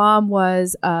 Her mom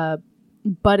was a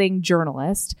budding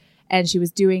journalist, and she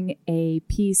was doing a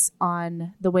piece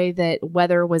on the way that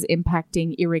weather was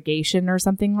impacting irrigation or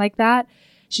something like that.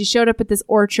 She showed up at this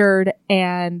orchard,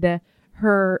 and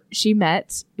she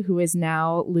met, who is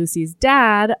now Lucy's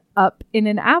dad, up in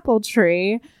an apple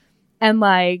tree. And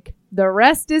like the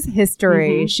rest is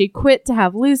history. She quit to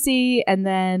have Lucy, and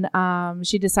then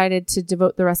she decided to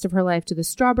devote the rest of her life to the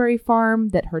strawberry farm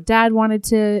that her dad wanted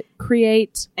to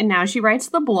create. And now she writes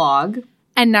the blog.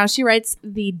 And now she writes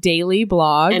the daily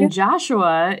blog. And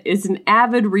Joshua is an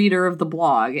avid reader of the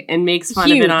blog and makes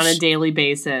fun of it on a daily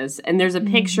basis. And there's a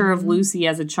picture of Lucy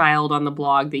as a child on the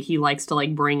blog that he likes to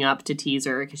like bring up to tease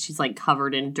her because she's like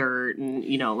covered in dirt and,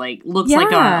 you know, like looks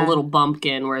like a little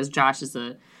bumpkin, whereas Josh is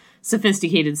a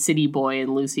sophisticated city boy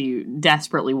and Lucy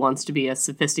desperately wants to be a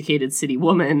sophisticated city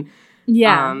woman.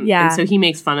 And so he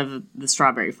makes fun of the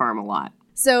strawberry farm a lot.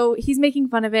 So he's making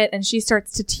fun of it, and she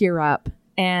starts to tear up.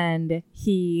 And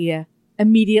he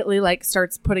immediately like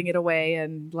starts putting it away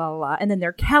and la la la. And then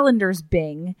their calendars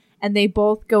bing, and they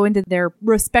both go into their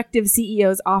respective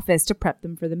CEO's office to prep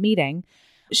them for the meeting.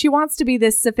 She wants to be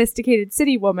this sophisticated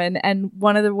city woman, and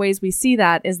one of the ways we see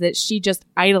that is that she just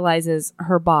idolizes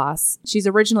her boss. She's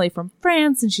originally from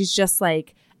France, and she's just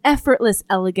like effortless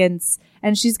elegance,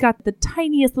 and she's got the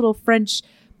tiniest little French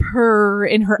purr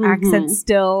in her accent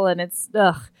still, and it's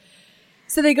ugh.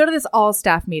 So they go to this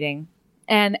all-staff meeting.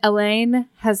 And Elaine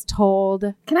has told...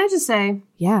 Can I just say...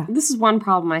 Yeah. This is one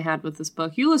problem I had with this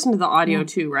book. You listened to the audio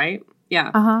too, right?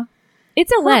 Yeah. Uh-huh.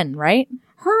 It's Elaine, right?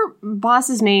 Her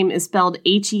boss's name is spelled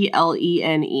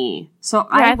Helene. So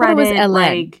I read it Elaine.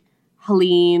 like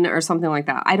Helene or something like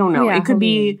that. I don't know. Yeah, it could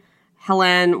be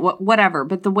Helen, whatever.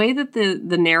 But the way that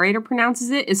the narrator pronounces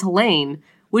it is Helene,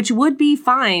 which would be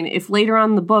fine if later on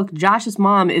in the book, Josh's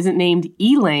mom isn't named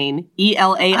Elaine,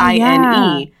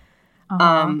 Elaine.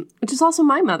 Which is also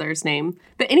my mother's name.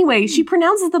 But anyway, she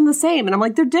pronounces them the same. And I'm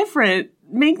like, they're different.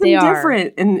 Make them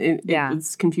different. And it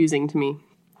was confusing to me.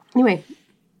 Anyway.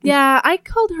 Yeah, I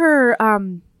called her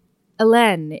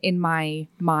Elaine in my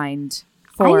mind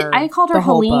for I called her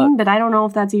Helene, but I don't know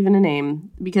if that's even a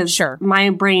name. Because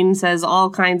my brain says all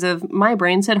kinds of... My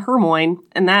brain said Hermione,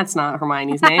 and that's not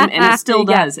Hermione's name. And it still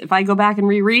does. If I go back and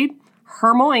reread,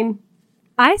 Hermione.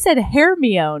 I said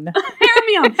Hermione.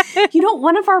 Hermione. You know,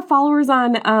 one of our followers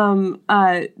on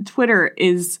Twitter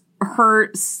is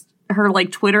her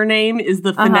like Twitter name is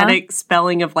the phonetic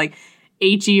spelling of like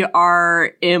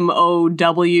HERMOW,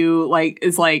 like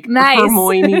is like nice.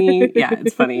 Hermione. Yeah,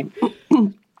 it's funny.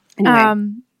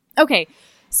 Anyway. Okay.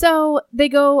 So they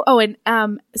go,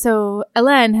 so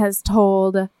Elaine has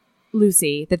told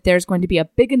Lucy that there's going to be a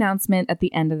big announcement at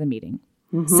the end of the meeting.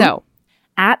 So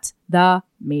at the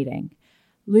meeting,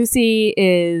 Lucy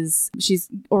she's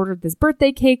ordered this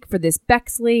birthday cake for this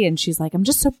Bexley, and she's like, I'm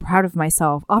just so proud of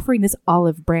myself offering this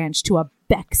olive branch to a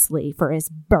Bexley for his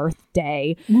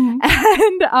birthday. And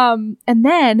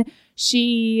then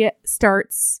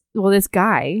this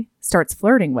guy starts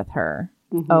flirting with her.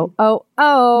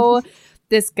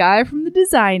 This guy from the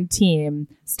design team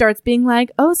starts being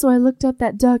like, so I looked up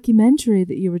that documentary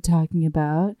that you were talking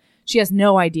about. She has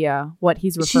no idea what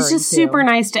he's referring to. She's just super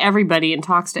nice to everybody and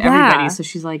talks to everybody. So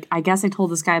she's like, I guess I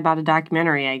told this guy about a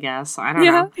documentary, I guess. I don't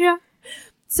know. Yeah.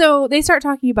 So they start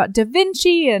talking about Da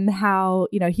Vinci and how,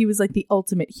 you know, he was like the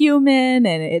ultimate human,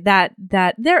 and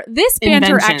this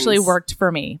banter actually worked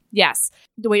for me. Yes.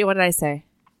 Wait, what did I say?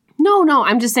 No,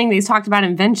 I'm just saying they talked about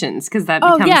inventions because that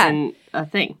becomes a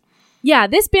thing. Yeah,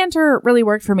 this banter really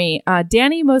worked for me.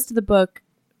 Danny, most of the book,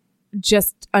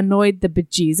 just annoyed the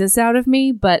bejesus out of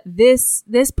me, but this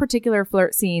particular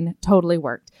flirt scene totally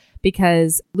worked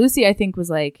because Lucy, I think, was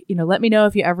like, you know, let me know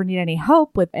if you ever need any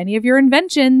help with any of your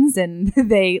inventions, and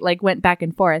they like went back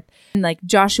and forth, and like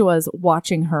Joshua's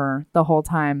watching her the whole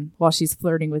time while she's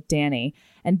flirting with Danny,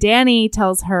 and Danny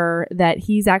tells her that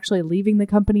he's actually leaving the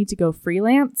company to go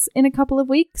freelance in a couple of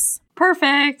weeks.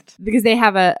 Perfect, because they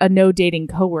have a no dating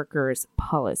coworkers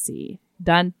policy.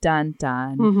 Dun dun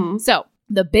dun. So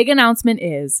the big announcement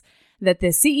is that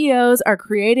the CEOs are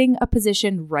creating a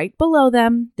position right below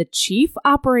them, the chief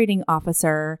operating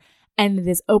officer, and it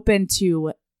is open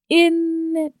to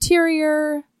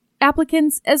interior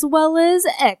applicants as well as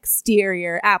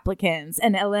exterior applicants.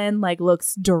 And Ellen like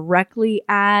looks directly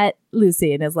at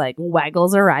Lucy and is like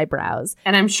waggles her eyebrows.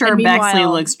 And I'm sure Bexley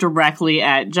looks directly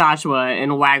at Joshua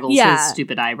and waggles his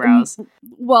stupid eyebrows.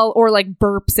 Well, or like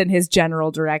burps in his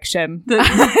general direction. The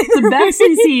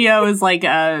Bexley CEO is like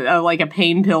a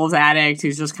pain pills addict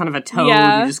who's just kind of a toad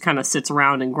who just kind of sits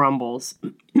around and grumbles.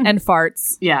 And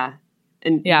farts. Yeah.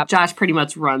 And Josh pretty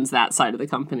much runs that side of the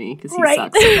company because he sucks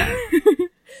at that.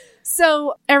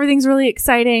 So everything's really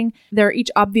exciting. They're each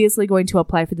obviously going to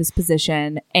apply for this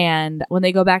position. And when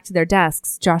they go back to their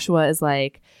desks, Joshua is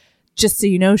like, just so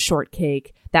you know,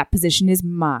 Shortcake, that position is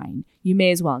mine. You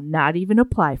may as well not even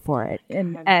apply for it.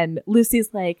 And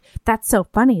Lucy's like, that's so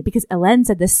funny because Ellen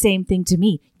said the same thing to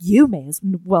me. You may as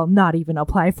well not even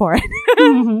apply for it.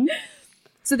 Mm-hmm.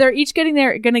 So they're each going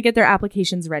to get their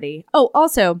applications ready. Oh,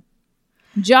 also,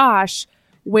 Josh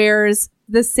wears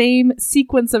the same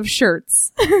sequence of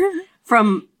shirts.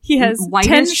 From he has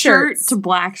whitest shirt to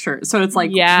black shirt. So it's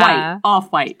like white,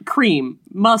 off-white, cream,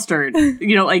 mustard.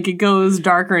 Like it goes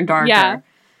darker and darker. Yeah.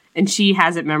 And she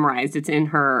has it memorized. It's in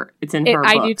her book.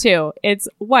 I do too. It's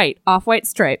white, off-white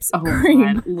stripes,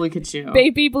 cream. God, look at you.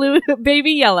 Baby blue,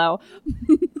 baby yellow.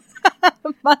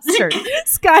 Mustard.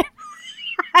 Sky.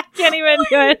 I can't even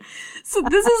do it. So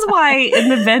this is why in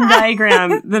the Venn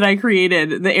diagram that I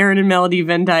created, the Aaron and Melody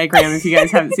Venn diagram, if you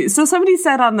guys haven't seen. So somebody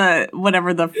said on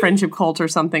the friendship cult or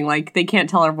something, like they can't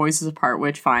tell our voices apart,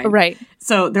 which fine. Right.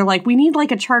 So they're like, we need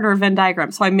like a chart or a Venn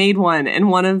diagram. So I made one. And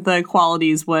one of the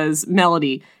qualities was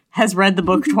Melody has read the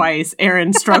book twice.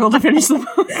 Aaron struggled to finish the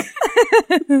book.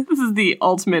 This is the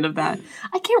ultimate of that.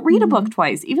 I can't read a book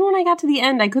twice. Even when I got to the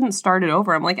end, I couldn't start it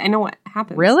over. I'm like, I know what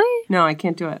happens. Really? No, I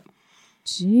can't do it.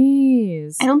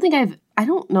 Jeez. I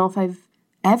don't know if I've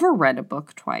ever read a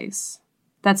book twice.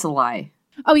 That's a lie.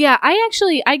 Oh yeah,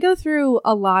 I go through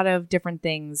a lot of different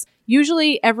things.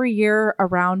 Usually every year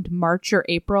around March or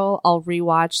April, I'll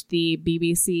rewatch the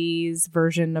BBC's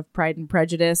version of Pride and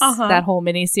Prejudice, that whole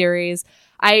miniseries.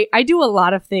 I do a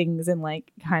lot of things in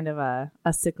like kind of a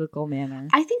cyclical manner.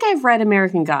 I think I've read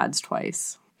American Gods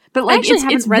twice. But like I actually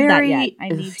haven't read that yet. I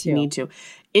need to. You need to.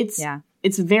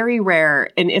 It's very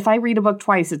rare. And if I read a book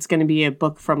twice, it's going to be a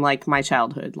book from like my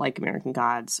childhood, like American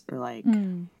Gods, or like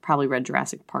probably read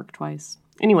Jurassic Park twice.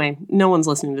 Anyway, no one's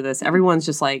listening to this. Everyone's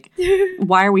just like,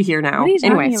 why are we here now?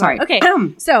 Anyway, sorry. Okay,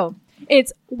 so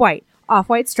it's white,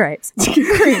 off-white stripes,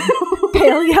 cream,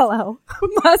 pale yellow,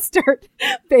 mustard,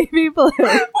 baby blue,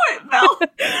 what? No.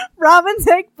 robin's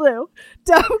egg blue,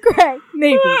 dove gray,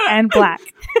 navy, and black.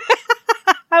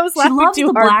 I was laughing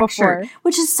too hard before. Shirt,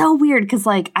 which is so weird because,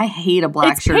 like, I hate a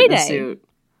black shirt in a suit.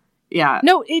 Yeah.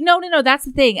 No. That's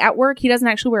the thing. At work, he doesn't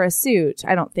actually wear a suit,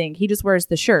 I don't think. He just wears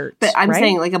the shirt. But I'm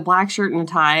saying, like, a black shirt and a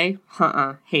tie,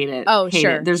 hate it. Oh, hate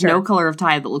sure. it. There's no color of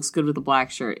tie that looks good with a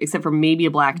black shirt, except for maybe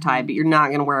a black tie, but you're not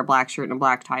going to wear a black shirt and a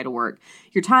black tie to work.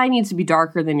 Your tie needs to be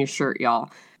darker than your shirt, y'all.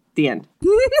 The end.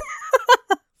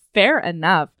 Fair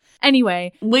enough.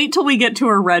 Anyway. Wait till we get to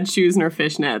her red shoes and her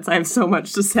fishnets. I have so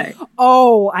much to say.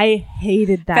 Oh, I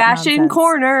hated that Fashion nonsense.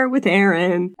 Corner with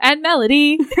Aaron. And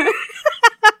Melody.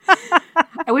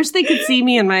 I wish they could see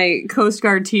me in my Coast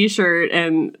Guard t-shirt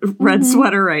and red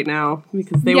sweater right now.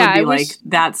 Because they would be like,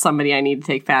 that's somebody I need to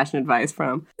take fashion advice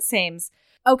from. Sames.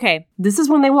 Okay. This is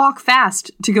when they walk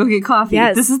fast to go get coffee.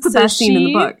 Yes. This is the best scene in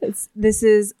the book. This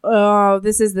is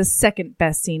the second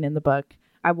best scene in the book.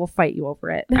 I will fight you over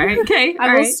it. All right, okay.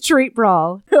 I will street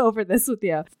brawl over this with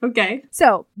you. Okay.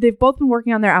 So they've both been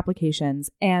working on their applications,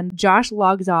 and Josh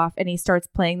logs off and he starts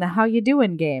playing the How You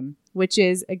Doin' game, which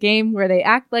is a game where they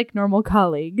act like normal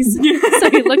colleagues.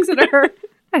 So he looks at her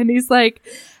and he's like,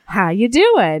 how you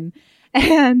doing?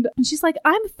 And she's like,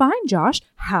 I'm fine, Josh.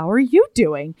 How are you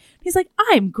doing? He's like,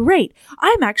 I'm great.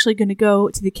 I'm actually going to go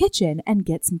to the kitchen and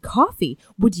get some coffee.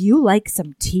 Would you like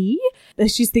some tea?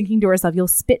 She's thinking to herself, you'll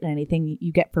spit in anything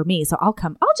you get for me. So I'll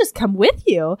just come with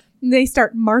you. And they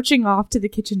start marching off to the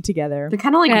kitchen together. They're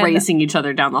kind of like racing each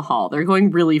other down the hall. They're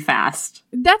going really fast.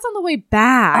 That's on the way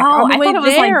back. Oh, on the I way thought it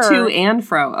was like to and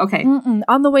fro. Okay.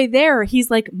 On the way there,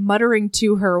 he's like muttering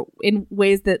to her in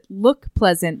ways that look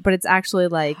pleasant, but it's actually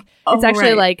like,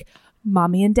 like,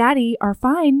 Mommy and Daddy are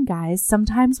fine, guys.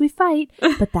 Sometimes we fight,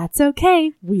 but that's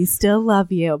okay. We still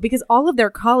love you. Because all of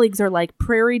their colleagues are like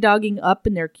prairie dogging up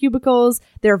in their cubicles.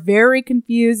 They're very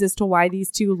confused as to why these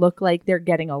two look like they're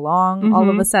getting along all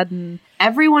of a sudden.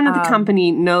 Everyone at the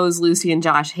company knows Lucy and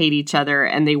Josh hate each other,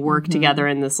 and they work together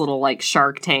in this little like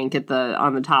shark tank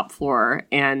on the top floor.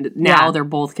 And now they're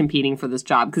both competing for this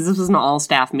job because this was an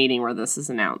all-staff meeting where this is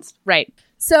announced. Right.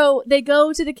 So they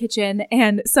go to the kitchen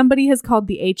and somebody has called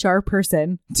the HR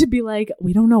person to be like,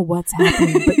 we don't know what's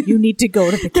happening, but you need to go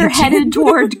to the They're kitchen. headed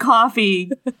toward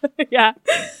coffee. Yeah.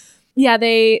 Yeah,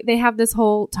 they have this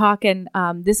whole talk, and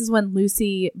this is when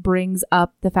Lucy brings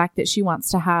up the fact that she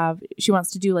wants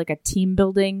to do like a team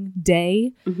building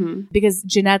day because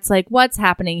Jeanette's like, what's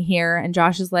happening here? And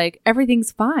Josh is like,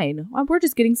 everything's fine. We're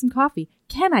just getting some coffee.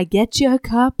 Can I get you a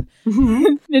cup?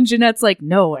 And Jeanette's like,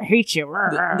 no, I hate you.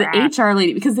 The HR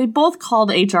lady, because they both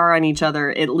called HR on each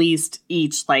other at least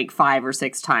each like 5 or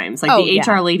 6 times. Like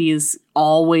HR lady is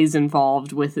always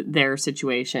involved with their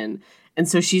situation. And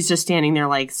so she's just standing there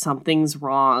like, something's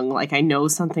wrong. Like, I know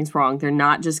something's wrong. They're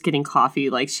not just getting coffee.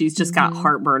 Like, she's just got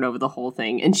heartburn over the whole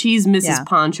thing. And she's Mrs.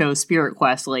 Poncho Spirit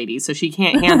Quest lady, so she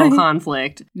can't handle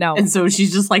conflict. No. And so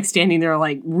she's just like standing there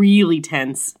like really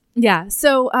tense. Yeah.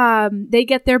 So they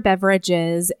get their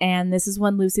beverages, and this is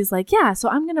when Lucy's like, yeah, so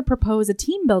I'm going to propose a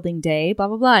team building day, blah,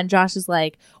 blah, blah. And Josh is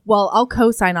like, well, I'll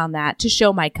co-sign on that to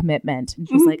show my commitment. And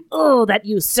she's like, oh, that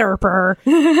usurper.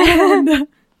 And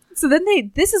so then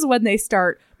this is when they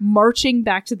start marching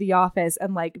back to the office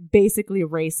and like basically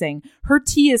racing. Her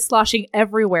tea is sloshing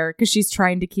everywhere because she's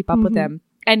trying to keep up with him.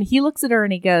 And he looks at her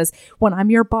and he goes, when I'm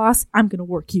your boss, I'm going to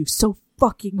work you so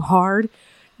fucking hard.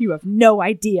 You have no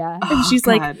idea. And she's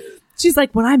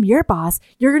like, when I'm your boss,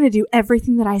 you're going to do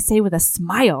everything that I say with a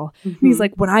smile. And he's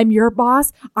like, when I'm your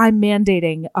boss, I'm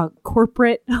mandating a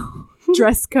corporate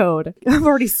dress code. I've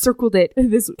already circled it in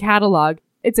this catalog.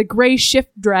 It's a gray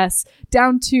shift dress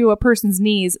down to a person's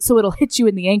knees, so it'll hit you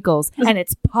in the ankles, and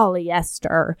it's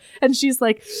polyester. And she's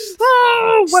like,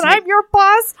 oh, when I'm your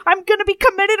boss, I'm going to be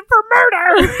committed for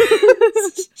murder.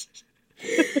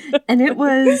 And it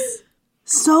was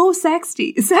so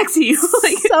sexy. Like, so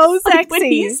sexy. Like when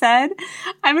he said,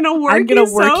 I'm going to work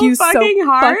you so fucking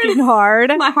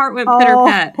hard. My heart went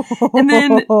pitter-pat. And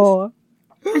then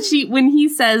when he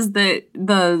says that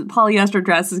the polyester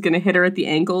dress is going to hit her at the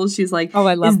ankles, she's like, oh,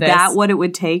 I love this. Is that what it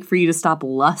would take for you to stop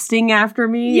lusting after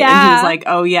me? Yeah. And he's like,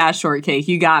 oh yeah, shortcake,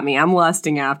 you got me. I'm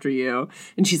lusting after you.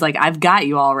 And she's like, I've got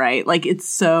you all right. Like, it's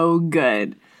so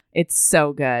good. It's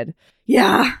so good.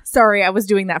 Yeah. Sorry, I was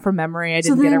doing that from memory. I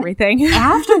didn't get everything.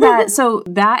 After that, so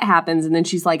that happens, and then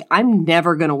she's like, I'm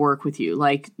never going to work with you.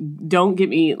 Like, don't get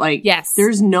me, like, yes.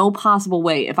 There's no possible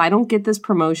way. If I don't get this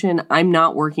promotion, I'm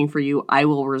not working for you. I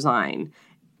will resign.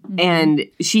 And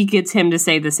she gets him to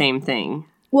say the same thing.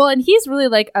 Well, and he's really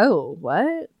like, oh,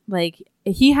 what? Like,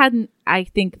 he hadn't, I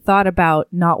think, thought about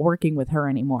not working with her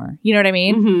anymore. You know what I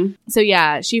mean? So,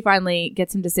 yeah, she finally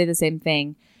gets him to say the same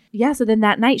thing. Yeah, so then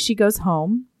that night she goes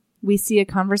home. We see a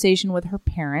conversation with her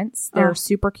parents. They're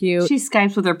super cute. She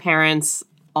Skypes with her parents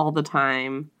all the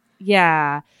time.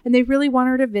 Yeah. And they really want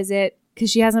her to visit because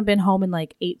she hasn't been home in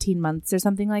like 18 months or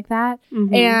something like that.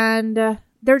 And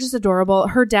they're just adorable.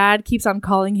 Her dad keeps on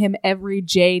calling him every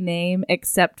J name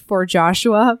except for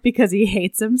Joshua because he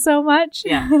hates him so much.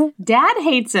 Yeah. Dad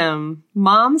hates him.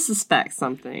 Mom suspects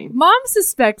something.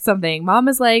 Mom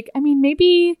is like, I mean,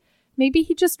 maybe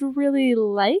he just really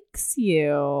likes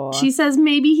you. She says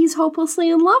maybe he's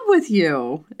hopelessly in love with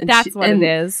you. And that's what it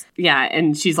is. Yeah,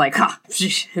 and she's like, huh.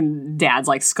 And Dad's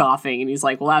like scoffing, and he's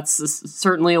like, well, that's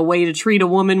certainly a way to treat a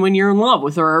woman when you're in love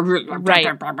with her.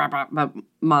 Right. But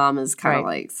Mom is kind of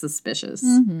like suspicious.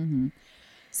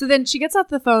 So then she gets off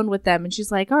the phone with them, and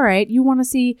she's like, all right, you want to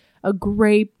see a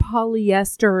gray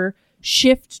polyester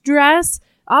shift dress?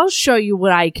 I'll show you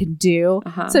what I can do.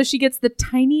 So she gets the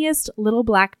tiniest little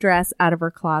black dress out of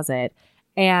her closet,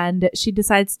 and she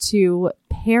decides to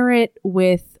pair it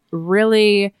with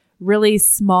really, really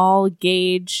small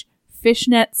gauge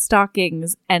fishnet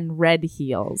stockings and red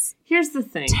heels. Here's the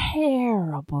thing.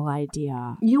 Terrible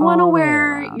idea. You want to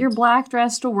wear your black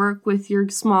dress to work with your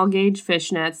small gauge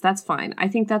fishnets. That's fine. I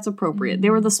think that's appropriate. They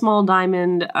were the small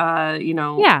diamond,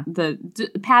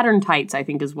 the pattern tights, I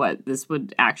think is what this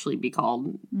would actually be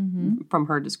called from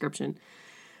her description.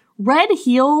 Red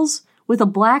heels with a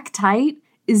black tight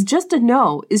is just a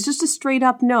no. It's just a straight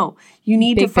up no. You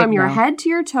need to, from your head to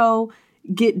your toe,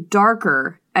 get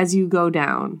darker as you go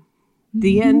down.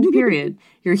 The end, period.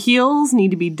 Your heels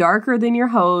need to be darker than your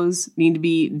hose, need to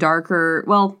be darker.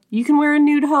 Well, you can wear a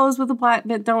nude hose with a black,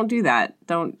 but don't do that.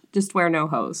 Don't just wear no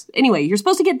hose. Anyway, you're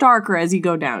supposed to get darker as you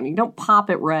go down. You don't pop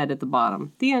it red at the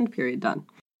bottom. The end, period, done.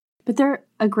 But they're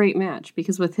a great match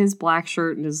because with his black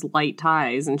shirt and his light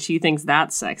ties, and she thinks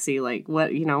that's sexy, like,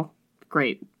 what,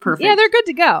 great, perfect. Yeah, they're good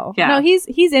to go. Yeah. No,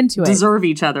 he's into it. Deserve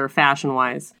each other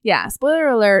fashion-wise. Yeah, spoiler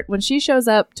alert, when she shows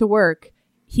up to work,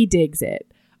 he digs it.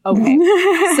 Okay,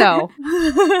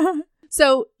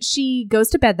 So she goes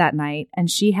to bed that night and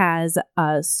she has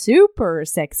a super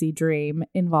sexy dream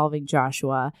involving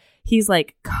Joshua. He's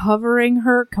like covering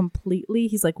her completely.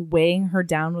 He's like weighing her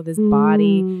down with his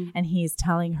body and he's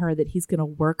telling her that he's going to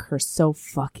work her so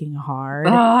fucking hard.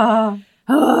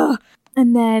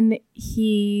 And then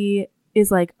he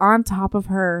is like on top of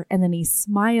her and then he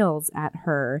smiles at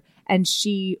her and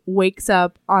she wakes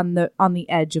up on the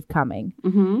edge of coming.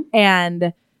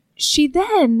 And she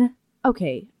then,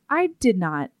 okay, I did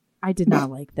not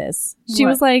like this. She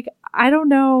was like, I don't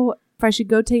know if I should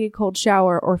go take a cold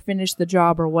shower or finish the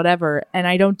job or whatever. And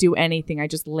I don't do anything. I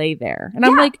just lay there. And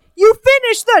I'm like, you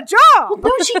finished the job.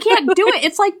 Well, no, she can't do it.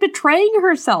 It's like betraying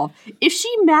herself. If she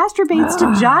masturbates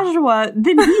to Joshua,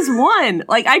 then he's won.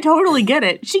 Like, I totally get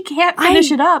it. She can't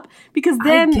finish it up because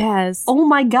then, oh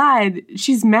my God,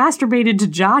 she's masturbated to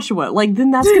Joshua. Like,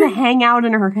 then that's going to hang out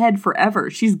in her head forever.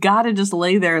 She's got to just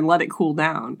lay there and let it cool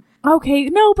down. Okay,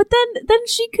 no, but then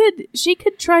she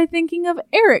could try thinking of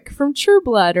Eric from True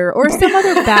Blood or some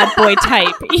other bad boy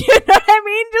type. You know what I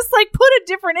mean? Just like put a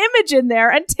different image in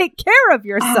there and take care of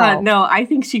yourself. No, I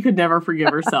think she could never forgive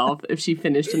herself if she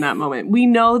finished in that moment. We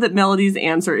know that Melody's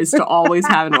answer is to always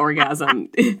have an orgasm.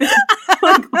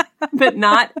 But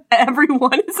not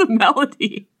everyone is a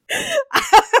Melody.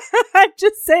 I'm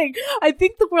just saying, I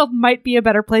think the world might be a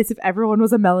better place if everyone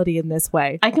was a Melody in this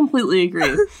way. I completely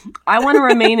agree. I want to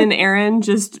remain an Aaron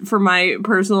just for my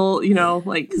personal, you know,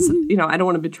 like, 'cause, you know, I don't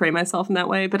want to betray myself in that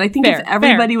way. But I think if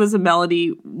everybody was a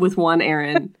Melody with one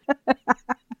Aaron,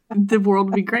 the world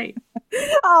would be great.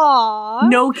 Aww.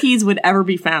 No keys would ever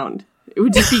be found. It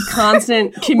would just be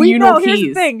constant communal keys. Here's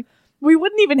the thing. We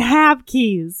wouldn't even have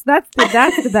keys. That's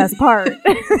the best part.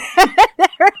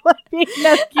 There would be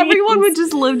no keys. Everyone would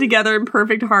just live together in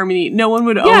perfect harmony. No one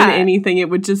would own anything. It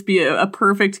would just be a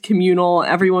perfect communal.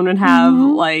 Everyone would have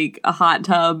like a hot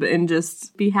tub and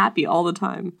just be happy all the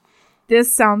time.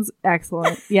 This sounds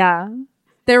excellent. Yeah.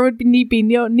 There would be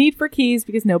no need for keys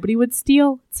because nobody would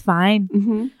steal. It's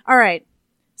fine. All right.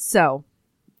 So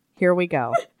here we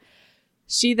go.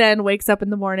 She then wakes up in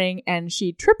the morning and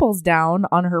she triples down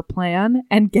on her plan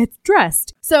and gets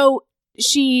dressed. So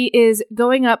she is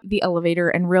going up the elevator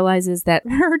and realizes that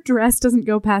her dress doesn't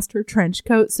go past her trench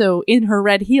coat. So in her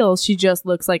red heels, she just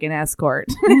looks like an escort.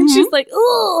 She's like,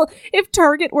 oh, if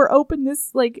Target were open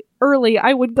this like early,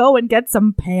 I would go and get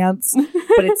some pants.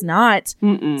 But it's not.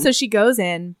 So she goes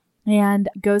in and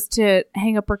goes to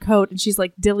hang up her coat and she's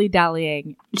like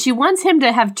dilly-dallying. She wants him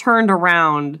to have turned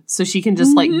around so she can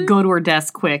just like go to her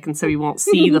desk quick and so he won't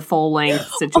see the full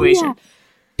length situation. Oh, yeah.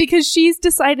 Because she's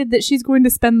decided that she's going to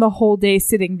spend the whole day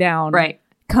sitting down. Right.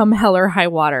 Come hell or high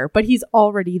water. But he's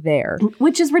already there.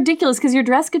 Which is ridiculous because your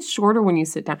dress gets shorter when you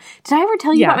sit down. Did I ever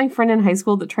tell you about my friend in high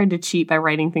school that tried to cheat by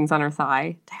writing things on her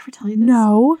thigh? Did I ever tell you this?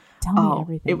 No. Tell me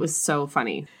everything. It was so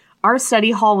funny. Our study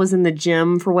hall was in the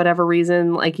gym for whatever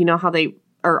reason. Like, you know how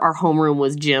our homeroom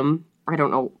was gym? I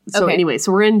don't know. So anyway,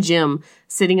 so we're in gym,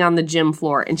 sitting on the gym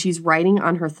floor, and she's writing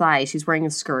on her thigh. She's wearing a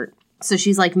skirt. So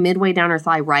she's like midway down her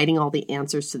thigh writing all the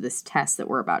answers to this test that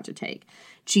we're about to take.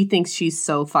 She thinks she's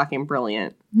so fucking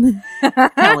brilliant.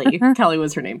 Kelly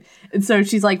was her name. And so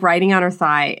she's like writing on her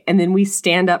thigh, and then we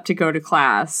stand up to go to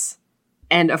class.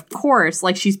 And of course,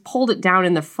 like she's pulled it down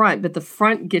in the front, but the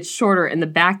front gets shorter and the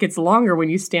back gets longer when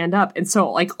you stand up. And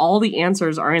so like all the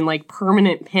answers are in like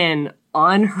permanent pen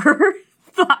on her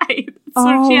thigh.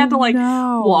 So she had to like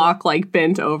walk like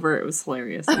bent over. It was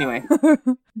hilarious. Anyway.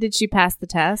 Did she pass the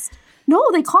test? No,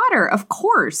 they caught her. Of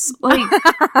course. Like,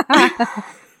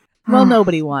 well,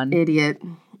 nobody won. Idiot.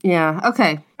 Yeah.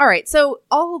 Okay. All right. So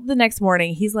all the next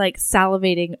morning, he's like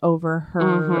salivating over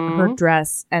her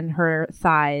dress and her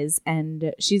thighs,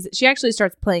 and she actually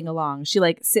starts playing along. She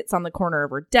like sits on the corner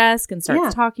of her desk and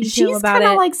starts talking to him about it. She's kind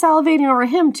of like salivating over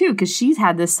him too, because she's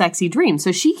had this sexy dream.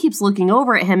 So she keeps looking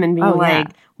over at him and being like,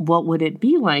 "What would it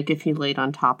be like if he laid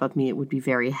on top of me? It would be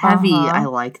very heavy. I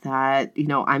like that. You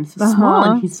know, I'm so small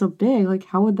and he's so big. Like,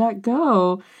 how would that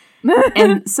go?"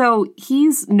 And so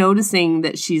he's noticing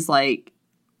that she's like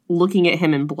looking at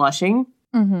him and blushing.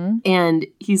 And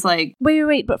he's like,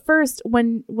 wait. But first,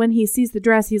 when he sees the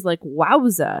dress, he's like,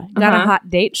 wowza, got a hot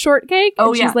date shortcake?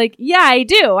 And she's like, yeah, I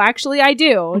do. Actually, I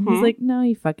do. And he's like, no,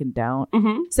 you fucking don't.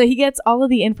 So he gets all of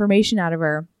the information out of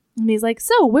her. And he's like,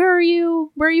 so where are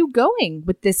you going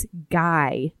with this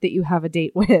guy that you have a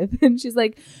date with? And she's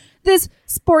like, this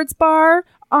sports bar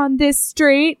on this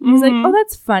street. And he's like, oh,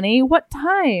 that's funny. What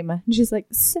time? And she's like,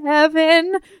 7.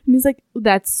 And he's like,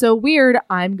 that's so weird.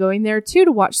 I'm going there too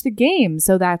to watch the game.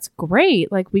 So that's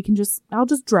great. Like I'll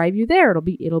just drive you there.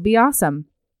 It'll be awesome.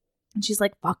 And she's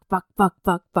like, fuck.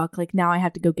 Like now I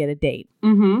have to go get a date.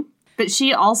 But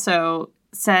she also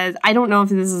says, I don't know if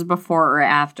this is before or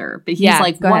after, but he's Yeah,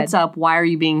 like, go what's ahead. up? Why are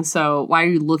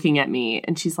you looking at me?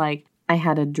 And she's like, I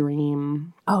had a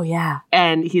dream. Oh, yeah.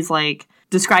 And he's like,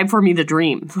 describe for me the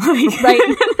dream. Like,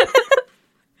 Right.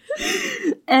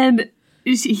 and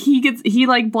he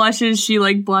like blushes, she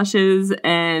like blushes,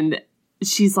 and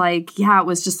she's like, yeah, it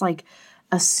was just like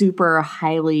a super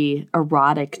highly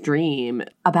erotic dream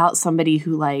about somebody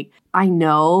who like I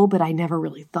know, but I never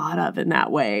really thought of in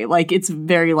that way. Like it's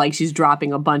very like she's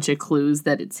dropping a bunch of clues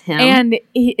that it's him. And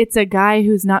it's a guy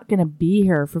who's not going to be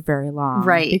here for very long.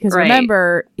 Right, Because right.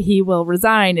 remember, he will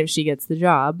resign if she gets the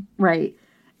job. Right.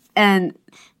 And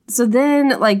so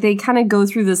then, like, they kind of go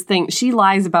through this thing. She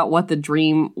lies about what the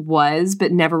dream was,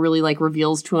 but never really, like,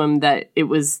 reveals to him that it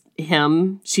was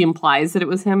him. She implies that it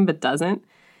was him, but doesn't.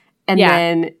 And Yeah.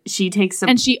 then she takes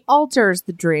And she alters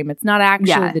the dream. It's not actually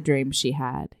Yeah. the dream she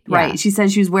had. Right. Yeah. She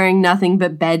says she was wearing nothing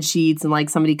but bed sheets and, like,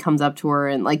 somebody comes up to her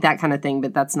and, like, that kind of thing,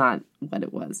 but that's not what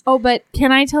it was. Oh, but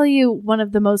can I tell you one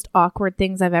of the most awkward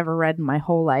things I've ever read in my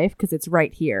whole life? Because it's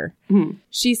right here. Mhm.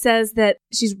 She says that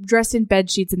she's dressed in bed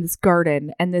sheets in this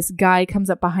garden, and this guy comes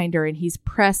up behind her, and he's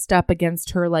pressed up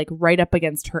against her, like right up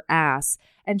against her ass.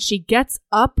 And she gets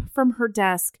up from her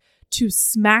desk to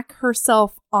smack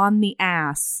herself on the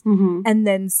ass Mm-hmm. and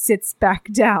then sits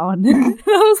back down. And I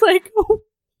was like,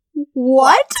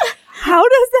 what? How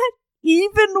does that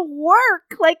even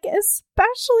work? Like,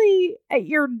 especially at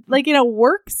your, like, in a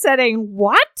work setting.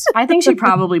 What? I think she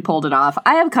probably pulled it off.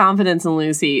 I have confidence in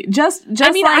Lucy. Just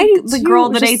I mean, like I do the too. girl It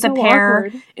was that just ate the so pear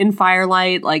awkward. in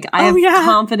Firelight. Like, I Oh, have yeah.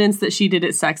 confidence that she did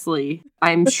it sexily.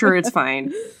 I'm sure it's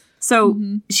fine. So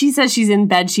Mm-hmm. she says she's in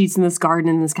bed sheets in this garden,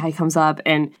 and this guy comes up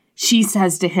and she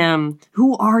says to him,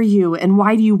 who are you and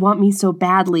why do you want me so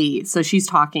badly? So she's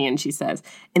talking and she says,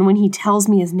 and when he tells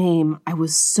me his name, I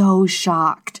was so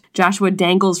shocked. Joshua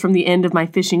dangles from the end of my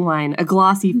fishing line, a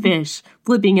glossy fish,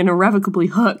 flipping and irrevocably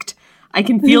hooked. I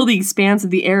can feel the expanse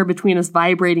of the air between us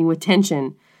vibrating with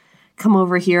tension. Come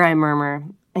over here, I murmur.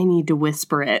 I need to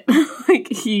whisper it. Like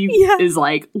he is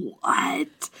like, what?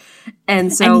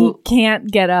 And so And he can't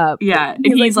get up. yeah, and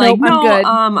He's he's like, like, "Nope, I'm no, good."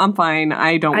 I'm fine.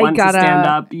 I don't I want gotta- to stand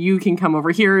up. You can come over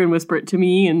here and whisper it to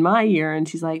me in my ear. And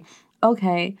she's like,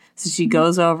 okay. So she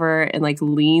goes over and like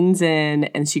leans in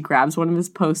and she grabs one of his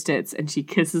Post-its and she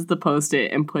kisses the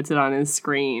Post-it and puts it on his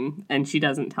screen. And she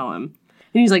doesn't tell him.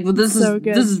 And he's like, well, this So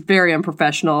good. is very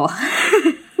unprofessional.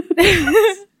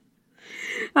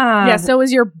 Yeah, so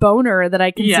is your boner that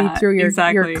I can yeah, see through your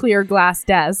exactly. clear glass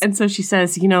desk. And so she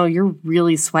says, you know, you're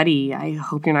really sweaty. I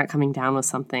hope you're not coming down with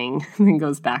something. And then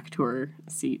goes back to her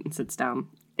seat and sits down.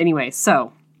 Anyway,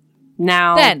 so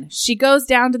now... Then she goes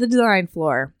down to the design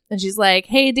floor and she's like,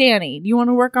 hey, Danny, do you want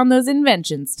to work on those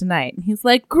inventions tonight? And he's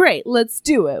like, great, let's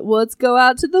do it. Let's go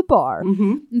out to the bar.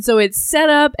 Mm-hmm. And so it's set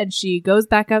up and she goes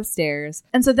back upstairs.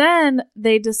 And so then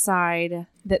they decide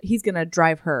that he's going to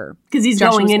drive her. Because he's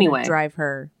Joshua's going gonna anyway. drive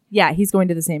her. Yeah, he's going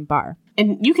to the same bar.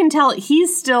 And you can tell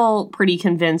he's still pretty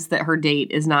convinced that her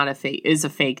date is not a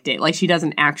fake date. Like she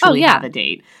doesn't actually have a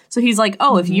date. So he's like,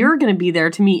 oh, if you're going to be there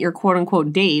to meet your quote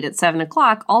unquote date at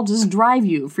 7:00, I'll just drive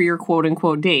you for your quote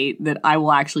unquote date that I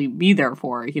will actually be there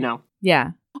for, you know.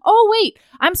 Yeah. Oh, wait.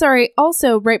 I'm sorry.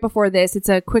 Also, right before this, it's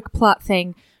a quick plot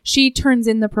thing. She turns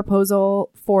in the proposal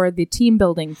for the team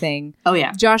building thing. Oh,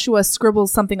 yeah. Joshua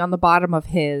scribbles something on the bottom of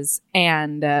his,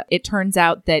 and it turns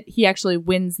out that he actually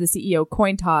wins the CEO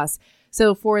coin toss.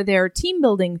 So for their team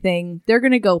building thing, they're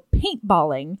going to go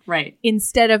paintballing Right.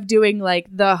 instead of doing like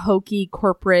the hokey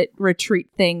corporate retreat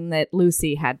thing that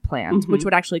Lucy had planned, which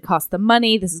would actually cost them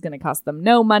money. This is going to cost them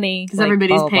no money. Because like,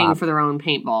 everybody's blah, blah, paying blah. for their own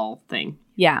paintball thing.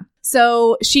 Yeah.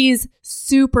 So she's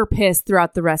super pissed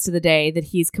throughout the rest of the day that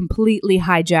he's completely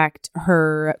hijacked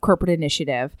her corporate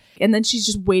initiative. And then she's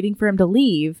just waiting for him to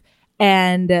leave.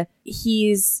 And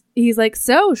he's like,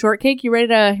 so Shortcake, you ready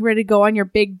to go on your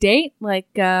big date? Like,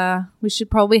 we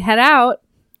should probably head out.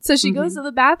 So she goes to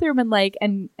the bathroom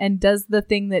and does the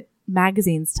thing that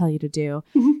magazines tell you to do,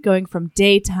 going from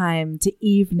daytime to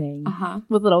evening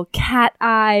with little cat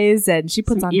eyes, and she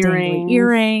puts Some on dangly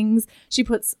earrings. She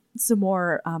puts some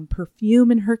more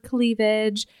perfume in her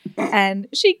cleavage, and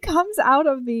she comes out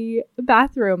of the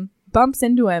bathroom, bumps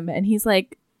into him, and he's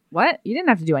like, what? You didn't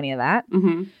have to do any of that.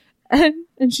 Mm-hmm.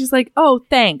 And she's like, oh,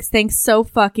 thanks so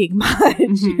fucking much.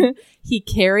 He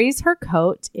carries her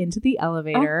coat into the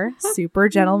elevator. Super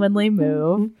gentlemanly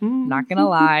move. Not gonna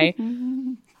lie.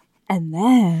 And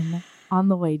then on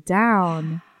the way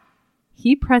down,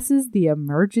 he presses the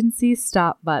emergency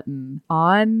stop button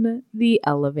on the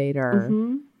elevator.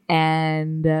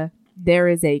 And there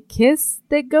is a kiss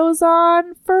that goes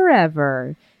on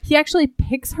forever. he actually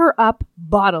picks her up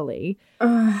bodily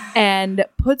and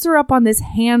puts her up on this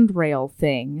handrail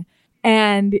thing.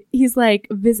 And he's like,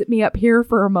 visit me up here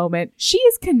for a moment. She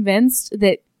is convinced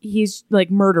that he's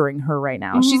like murdering her right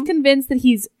now. Mm-hmm. She's convinced that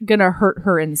he's gonna hurt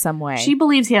her in some way. She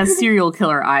believes he has serial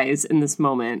killer eyes in this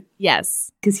moment.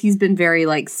 Yes. Because he's been very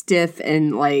like stiff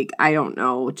and like, I don't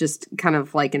know, just kind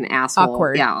of like an asshole.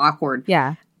 Awkward. Yeah, awkward.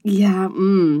 Yeah. Yeah.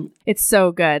 It's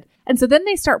so good. And so then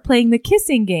they start playing the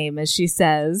kissing game, as she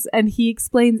says, and he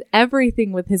explains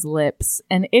everything with his lips.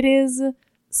 And it is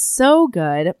so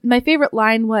good. My favorite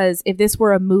line was, if this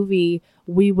were a movie,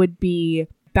 we would be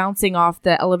bouncing off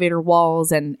the elevator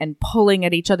walls and pulling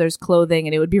at each other's clothing,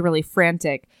 and it would be really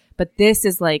frantic. But this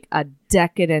is like a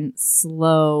decadent,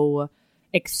 slow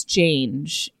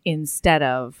exchange instead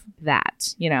of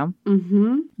that, you know?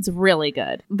 Mm-hmm. It's really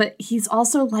good. But he's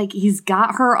also like, he's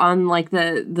got her on like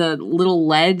the little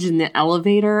ledge in the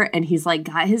elevator, and he's like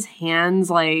got his hands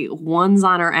like one's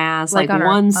on her ass, like on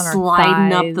one's on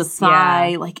sliding thighs, up the thigh.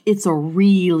 yeah. Like it's a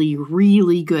really,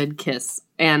 really good kiss.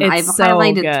 And It's I've so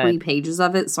highlighted good. 3 pages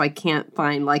of it, so I can't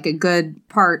find like a good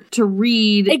part to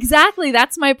read. Exactly.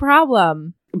 That's my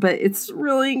problem. But it's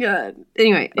really good.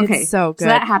 Anyway, okay. It's so good. So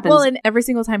that happens. Well, and every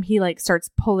single time he like starts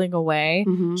pulling away,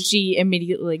 Mhm. she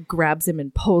immediately grabs him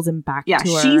and pulls him back Yeah,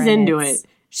 to her. she's and into it's- it.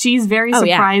 She's very Oh,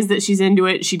 yeah. surprised that she's into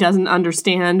it. She doesn't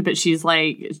understand, but she's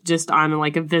like, just on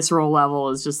like a visceral level,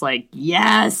 is just like,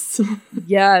 yes.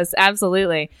 Yes,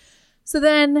 absolutely. So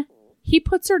then he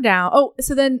puts her down. Oh,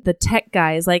 so then the tech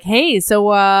guy is like, hey,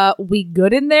 so we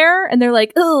good in there? And they're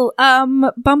like, oh,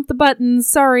 bump the buttons.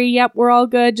 Sorry. Yep, we're all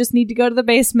good. Just need to go to the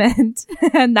basement.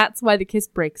 And that's why the kiss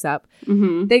breaks up.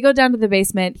 Mm-hmm. They go down to the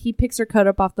basement. He picks her coat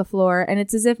up off the floor, and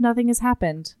it's as if nothing has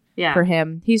happened. Yeah. For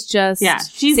him, he's just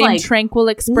She's same like, tranquil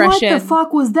expression. What the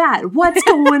fuck was that? What's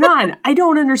going on? I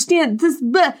don't understand this.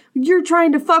 You're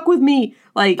trying to fuck with me.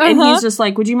 Like, and he's just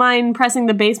like, would you mind pressing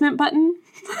the basement button?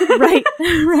 Right.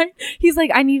 He's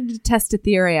like, I needed to test a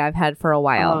theory I've had for a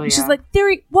while. Oh, She's yeah. like,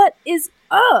 theory, what is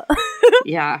up?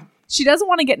 Yeah. She doesn't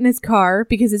want to get in his car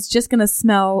because it's just going to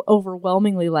smell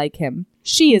overwhelmingly like him.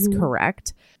 She is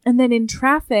correct. And then in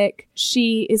traffic,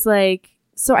 she is like,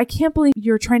 so I can't believe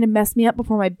you're trying to mess me up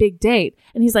before my big date.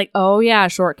 And he's like, oh yeah,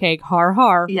 shortcake, har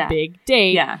har, Yeah. big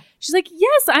date. Yeah. She's like,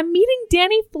 yes, I'm meeting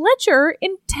Danny Fletcher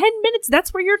in 10 minutes.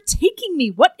 That's where you're taking me.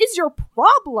 What is your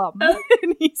problem?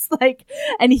 And he's like,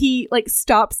 and he like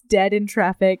stops dead in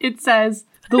traffic. It says,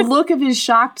 the look of his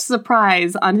shocked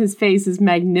surprise on his face is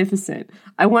magnificent.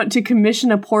 I want to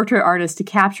commission a portrait artist to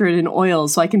capture it in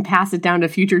oils so I can pass it down to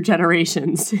future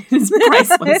generations. It is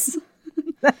priceless.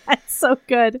 That's so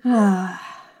good.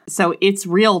 So it's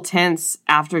real tense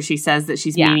after she says that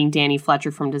she's meeting Danny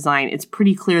Fletcher from design. It's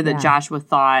pretty clear that Joshua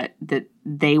thought that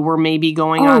they were maybe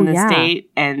going on this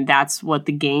date, and that's what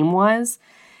the game was.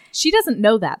 She doesn't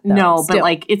know that, though. No, still. but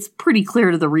like it's pretty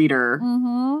clear to the reader.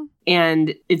 Mm-hmm.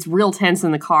 And it's real tense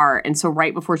in the car. And so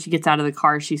right before she gets out of the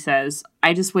car, she says,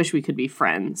 I just wish we could be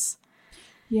friends.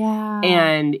 Yeah.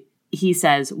 And he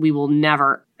says, we will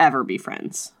never, ever be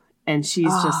friends. And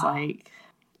she's just like,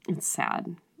 it's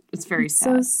sad. It's very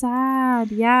sad. So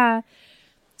sad. Yeah.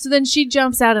 So then she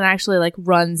jumps out and actually like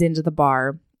runs into the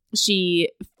bar. She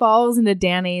falls into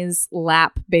Danny's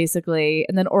lap, basically,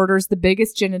 and then orders the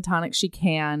biggest gin and tonic she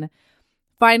can.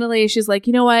 Finally, she's like,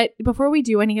 you know what? Before we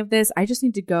do any of this, I just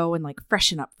need to go and like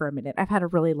freshen up for a minute. I've had a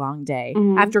really long day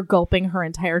after gulping her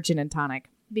entire gin and tonic.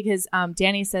 Because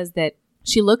Danny says that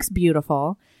she looks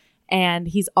beautiful and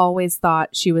he's always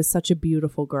thought she was such a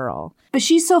beautiful girl. But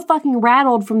she's so fucking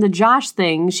rattled from the Josh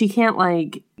thing, she can't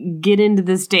like get into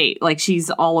this date. Like she's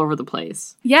all over the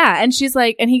place. Yeah, and she's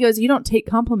like, and he goes, you don't take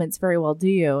compliments very well, do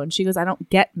you? And she goes, I don't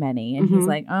get many. And he's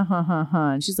like,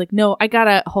 And she's like, no,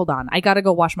 hold on. I gotta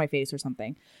go wash my face or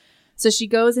something. So she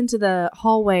goes into the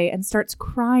hallway and starts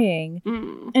crying.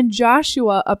 And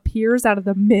Joshua appears out of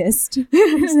the mist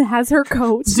and has her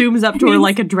coat. Zooms up to her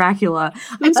like a Dracula.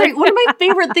 I'm sorry, one of my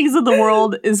favorite things in the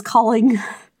world is calling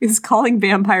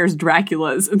vampires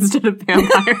Draculas instead of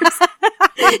vampires.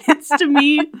 It's to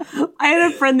me, I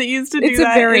had a friend that used to do that. It's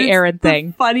a very Aaron thing.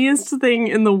 The funniest thing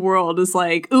in the world is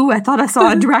like, ooh, I thought I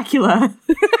saw a Dracula.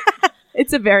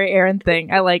 It's a very Aaron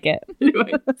thing. I like it.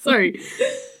 Anyway, sorry.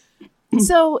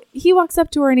 So he walks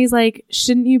up to her and he's like,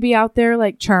 shouldn't you be out there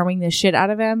like charming the shit out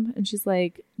of him? And she's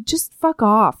like, just fuck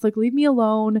off. Like, leave me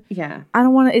alone. Yeah. I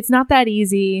don't want to, it's not that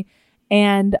easy.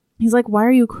 And he's like, why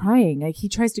are you crying? Like, he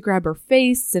tries to grab her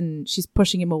face and she's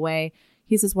pushing him away.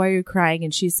 He says, why are you crying?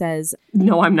 And she says,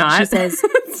 no, I'm not. She says,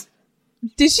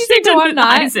 did she say, no, I'm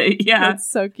not? Yeah. That's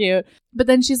so cute. But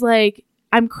then she's like,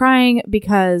 I'm crying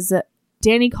because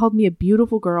Danny called me a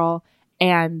beautiful girl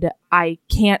and I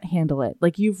can't handle it.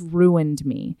 Like, you've ruined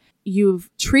me. You've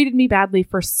treated me badly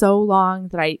for so long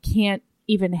that I can't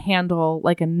even handle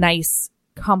like a nice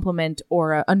compliment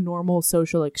or a normal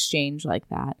social exchange like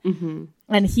that. Mm-hmm.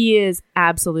 And he is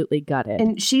absolutely gutted.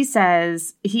 And she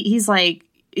says, she's like,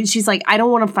 I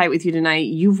don't want to fight with you tonight.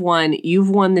 You've won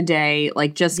the day.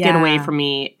 Like, just get away from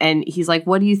me. And he's like,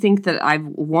 what do you think that I've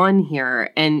won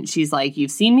here? And she's like,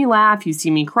 you've seen me laugh. You've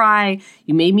seen me cry.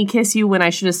 You made me kiss you when I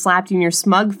should have slapped you in your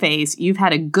smug face. You've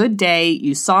had a good day.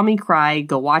 You saw me cry.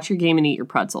 Go watch your game and eat your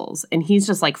pretzels. And he's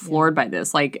just like floored by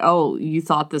this. Like, oh, you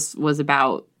thought this was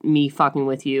about me fucking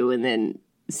with you and then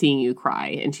seeing you cry.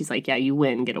 And she's like, yeah, you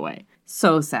win. Get away.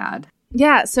 So sad.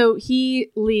 Yeah, so he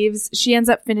leaves. She ends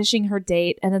up finishing her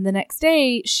date. And then the next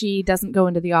day, she doesn't go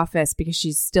into the office because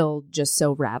she's still just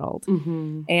so rattled.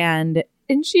 Mm-hmm. And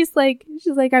she's like,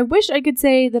 I wish I could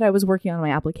say that I was working on my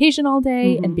application all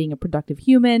day and being a productive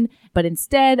human. But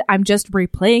instead, I'm just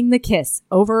replaying the kiss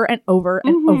over and over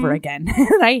and over again.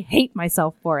 And I hate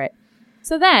myself for it.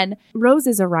 So then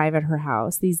roses arrive at her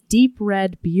house, these deep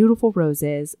red, beautiful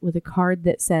roses with a card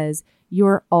that says,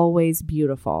 "You're always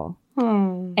beautiful."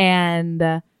 And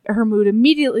her mood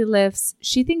immediately lifts.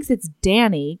 She thinks it's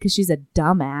Danny because she's a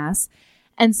dumbass.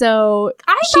 And so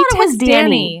she texts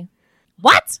Danny.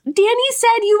 What? Danny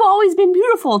said you've always been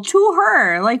beautiful to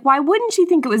her. Like, why wouldn't she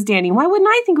think it was Danny? Why wouldn't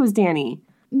I think it was Danny?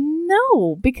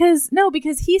 No, because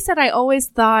he said, I always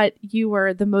thought you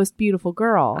were the most beautiful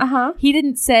girl. Uh-huh. He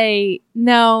didn't say,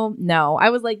 no. I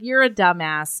was like, you're a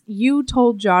dumbass. You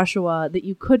told Joshua that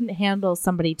you couldn't handle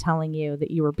somebody telling you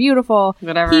that you were beautiful.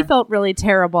 Whatever. He felt really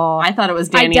terrible. I thought it was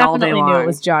Danny all day long. I definitely knew it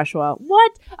was Joshua.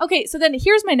 What? Okay, so then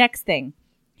here's my next thing.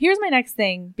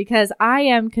 Because I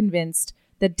am convinced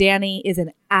that Danny is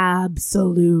an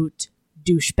absolute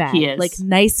douchebag. He is. Like,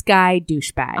 nice guy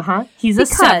douchebag. Uh-huh. He's a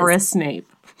Severus Snape.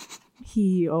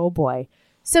 Oh boy.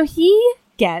 So he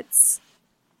gets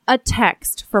a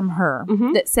text from her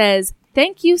that says,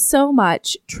 "Thank you so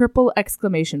much, !"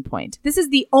 This is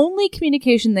the only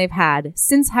communication they've had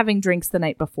since having drinks the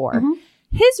night before.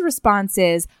 His response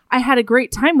is, "I had a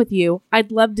great time with you. I'd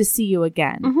love to see you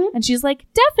again." And she's like,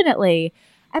 "Definitely."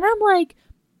 And I'm like,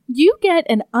 you get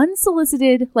an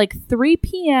unsolicited, like, 3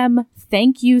 p.m.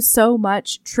 thank you so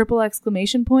much, !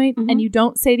 And you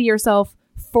don't say to yourself,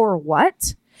 for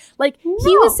what? Like, he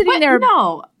was sitting there.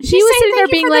 No. He was sitting there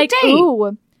being like,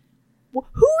 ooh,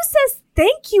 who says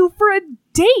thank you for a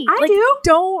date? I do.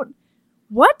 Don't.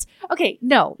 What? Okay,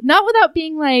 no, not without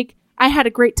being like, I had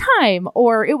a great time,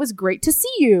 or it was great to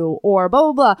see you, or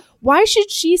blah, blah, blah. Why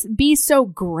should she be so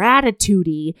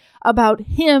gratitude-y about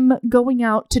him going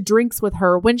out to drinks with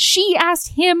her when she asked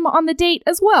him on the date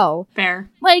as well?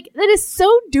 Fair. Like, that is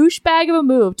so douchebag of a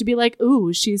move to be like,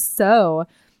 ooh, she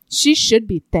should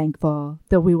be thankful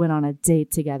that we went on a date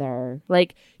together.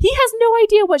 Like, he has no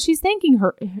idea what she's thanking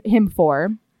him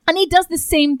for. And he does the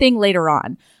same thing later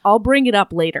on. I'll bring it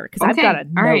up later because I've got a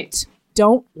note. Right.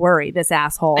 Don't worry, this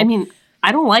asshole. I mean,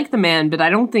 I don't like the man, but I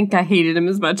don't think I hated him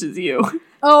as much as you.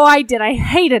 Oh, I did. I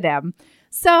hated him.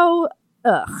 So,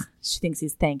 she thinks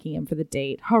he's thanking him for the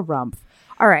date. Harumph.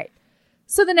 All right.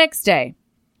 So the next day,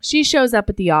 she shows up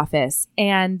at the office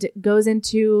and goes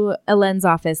into Elaine's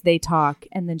office. They talk,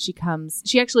 and then she comes.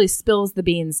 She actually spills the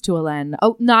beans to Elaine.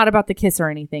 Oh, not about the kiss or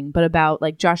anything, but about,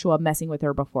 like, Joshua messing with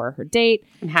her before her date.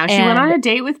 And how she went on a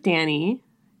date with Danny.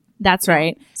 That's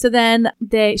right. So then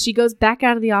she goes back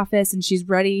out of the office and she's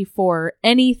ready for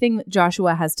anything that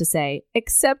Joshua has to say,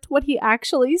 except what he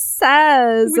actually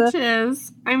says. Which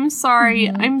is, I'm sorry.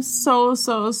 I'm so,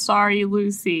 so sorry,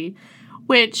 Lucy.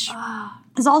 Which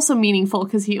is also meaningful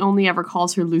because he only ever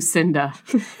calls her Lucinda.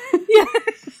 Yeah,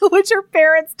 which her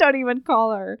parents don't even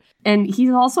call her. And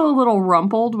he's also a little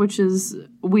rumpled, which is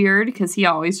weird because he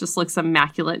always just looks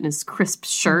immaculate in his crisp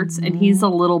shirts. And he's a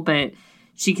little bit...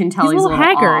 She can tell he's a little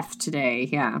haggard off today.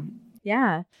 Yeah.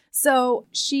 Yeah. So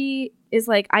she is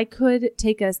like, I could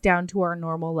take us down to our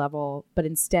normal level, but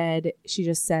instead she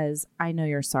just says, I know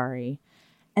you're sorry.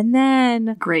 And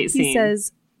then great scene. He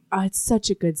says, oh, it's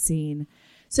such a good scene.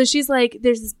 So she's like,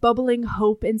 there's this bubbling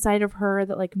hope inside of her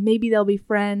that, like, maybe they'll be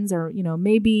friends, or, you know,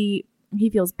 maybe he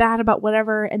feels bad about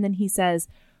whatever. And then he says,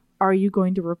 are you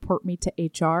going to report me to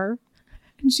HR?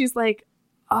 And she's like,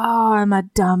 oh, I'm a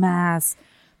dumbass.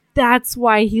 That's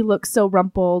why he looks so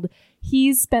rumpled.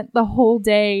 He's spent the whole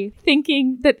day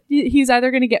thinking that he's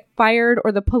either going to get fired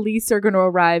or the police are going to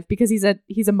arrive because he's a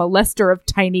molester of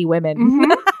tiny women.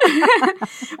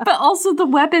 But also the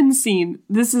weapon scene.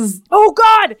 This is... Oh,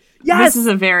 God! Yes! This is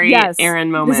a very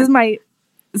Aaron moment. This is my...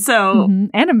 So...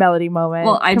 And a Melody moment.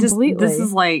 Well, this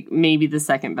is like maybe the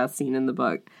second best scene in the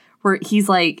book, where he's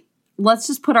like let's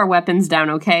just put our weapons down,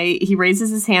 okay? He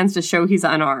raises his hands to show he's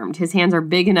unarmed. His hands are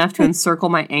big enough to encircle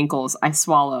my ankles. I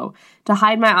swallow. To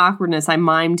hide my awkwardness, I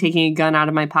mime taking a gun out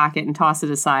of my pocket and toss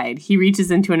it aside. He reaches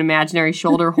into an imaginary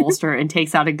shoulder holster and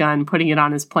takes out a gun, putting it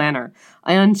on his planner.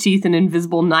 I unsheath an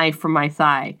invisible knife from my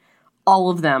thigh.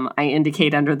 All of them, I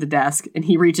indicate under the desk, and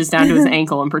he reaches down to his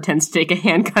ankle and pretends to take a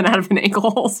handgun out of an ankle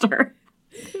holster.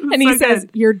 And he says,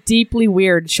 "You're deeply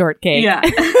weird, shortcake." Yeah.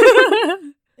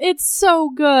 It's so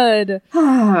good.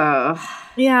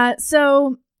 Yeah,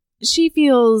 so she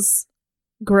feels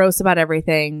gross about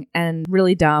everything and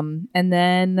really dumb. And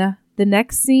then the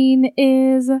next scene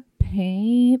is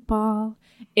paintball.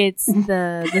 It's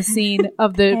the scene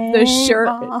of the shirt.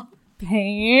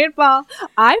 Paintball.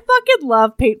 I fucking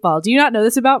love paintball. Do you not know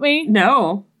this about me?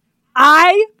 No.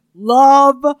 I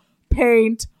love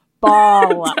paintball.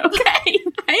 Okay.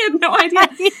 I had no idea.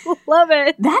 I love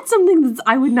it. That's something that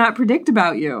I would not predict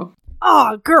about you.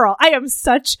 Oh, girl, I am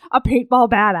such a paintball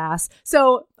badass.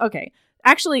 So, okay.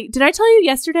 Actually, did I tell you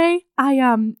yesterday?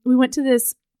 We went to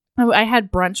this. I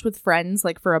had brunch with friends,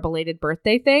 like for a belated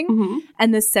birthday thing. Mm-hmm.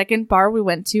 And the second bar we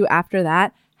went to after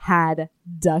that had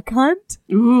Duck Hunt.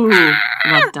 Ooh,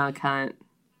 love Duck Hunt.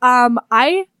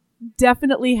 I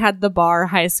definitely had the bar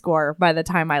high score by the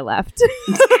time I left.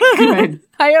 Good.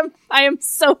 I am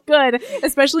so good,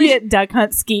 especially at Duck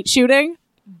Hunt skeet shooting.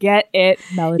 Get it,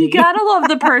 Melody. You gotta love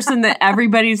the person that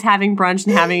everybody's having brunch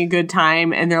and having a good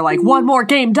time, and they're like, "One more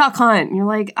game, Duck Hunt." And you're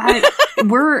like,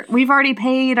 "We've already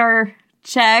paid our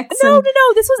checks." No.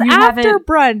 This was after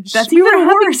brunch. That's we even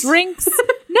were worse. Having drinks.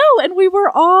 No, and we were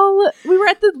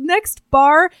at the next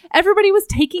bar. Everybody was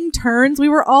taking turns. We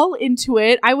were all into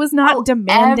it. I was not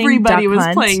demanding. Everybody Duck was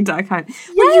Hunt. Playing Duck Hunt.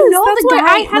 Yes, well, you know that's the guy.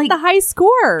 Why I had the high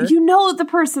score. You know the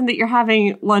person that you're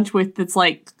having lunch with that's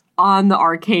like on the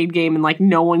arcade game and like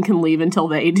no one can leave until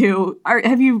they do.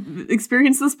 Have you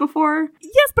experienced this before?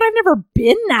 Yes, but I've never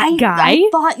been that guy. I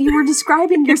thought you were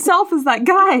describing yourself as that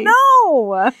guy.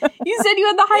 No. You said you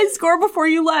had the high score before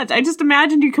you left. I just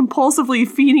imagined you compulsively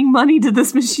feeding money to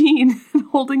this machine and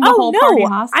holding the whole party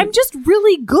hostage. I'm just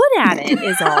really good at it,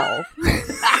 is all.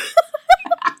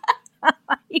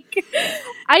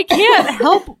 I can't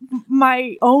help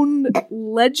my own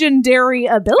legendary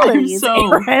abilities,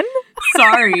 Aaron.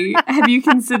 Sorry. Have you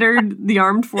considered the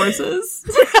armed forces?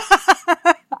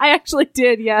 I actually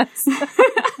did, yes.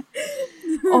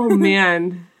 Oh,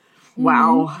 man.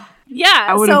 Wow. Yeah,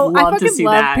 I would have loved to see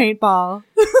that. I fucking love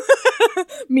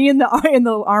paintball. Me in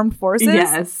the armed forces?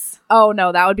 Yes. Oh,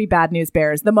 no, that would be bad news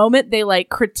bears. The moment they, like,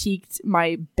 critiqued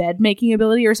my bed-making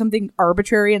ability or something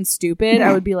arbitrary and stupid,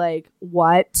 I would be like,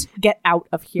 what? Get out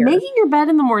of here. Making your bed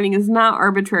in the morning is not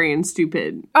arbitrary and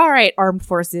stupid. All right, armed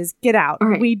forces, get out.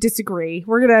 Right. We disagree.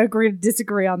 We're going to agree to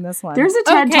disagree on this one. There's a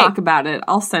TED Talk about it.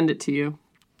 I'll send it to you.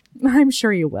 I'm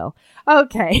sure you will.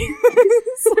 Okay.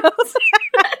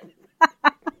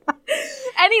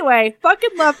 Anyway,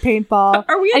 fucking love paintball.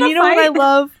 Are we in and a you know fight? what I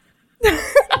love?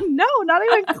 No, not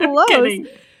even close.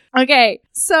 Okay,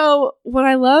 so what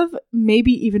I love,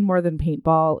 maybe even more than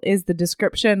paintball, is the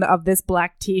description of this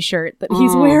black t-shirt that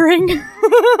he's wearing.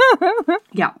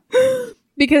 Yeah.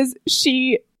 Because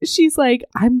she's like,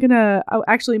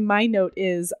 actually my note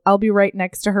is, I'll be right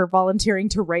next to her volunteering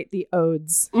to write the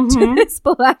odes to this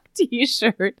black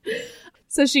t-shirt.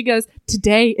 So she goes,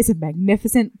 "Today is a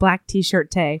magnificent black t-shirt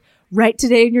day. Write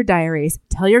today in your diaries.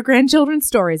 Tell your grandchildren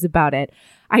stories about it."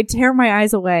 I tear my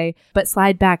eyes away, but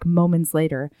slide back moments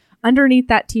later. Underneath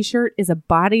that t-shirt is a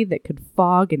body that could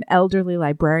fog an elderly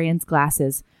librarian's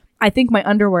glasses. I think my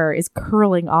underwear is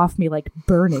curling off me like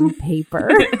burning paper.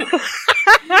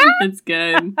 That's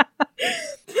good.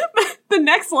 The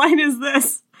next line is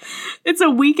this. "It's a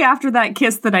week after that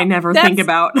kiss that I never think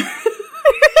about."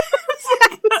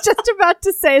 I was just about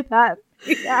to say that.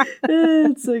 Yeah.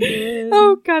 It's so good.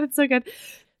 Oh, God, it's so good.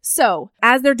 So,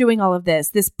 as they're doing all of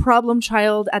this problem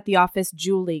child at the office,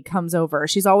 Julie, comes over.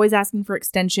 She's always asking for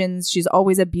extensions. She's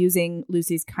always abusing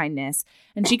Lucy's kindness.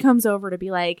 And she comes over to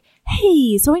be like,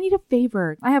 "Hey, so I need a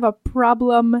favor. I have a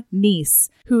problem niece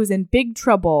who's in big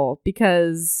trouble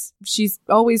because she's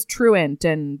always truant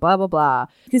and blah, blah, blah.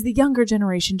 Because the younger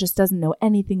generation just doesn't know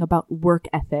anything about work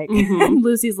ethic." And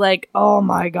Lucy's like, "Oh,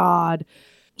 my God."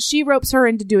 She ropes her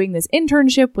into doing this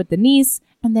internship with the niece.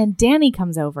 And then Danny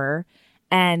comes over.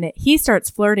 And he starts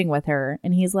flirting with her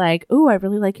and he's like, "Ooh, I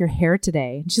really like your hair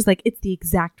today." And she's like, "It's the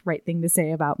exact right thing to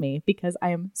say about me because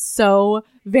I am so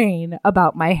vain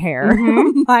about my hair.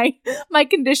 My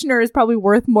conditioner is probably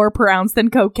worth more per ounce than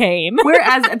cocaine."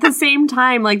 Whereas at the same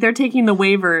time, like they're taking the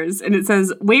waivers and it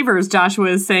says, "Waivers," Joshua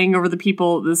is saying over the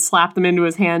people that slap them into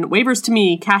his hand. "Waivers to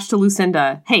me, cash to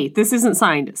Lucinda. Hey, this isn't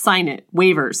signed. Sign it.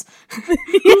 Waivers."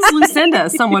 Who's Lucinda?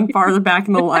 Someone farther back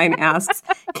in the line asks.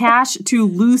 "Cash to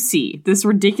Lucy. This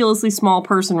ridiculously small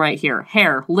person right here.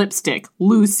 Hair, lipstick,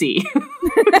 Lucy."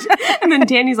 And then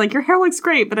Danny's like, "Your hair looks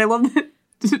great," but I love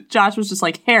that Josh was just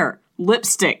like, "Hair,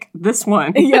 lipstick, this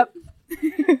one." Yep.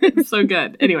 So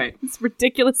good. Anyway. This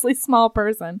ridiculously small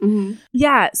person.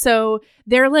 Yeah, so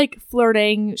they're like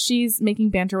flirting. She's making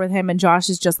banter with him and Josh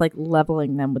is just like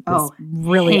leveling them with this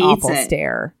really awful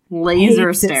stare. Laser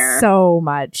Hates stare. it so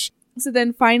much. So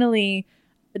then finally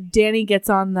Danny gets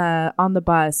on the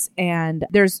bus and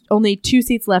there's only 2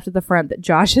 seats left at the front that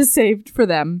Josh has saved for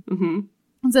them.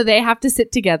 And so they have to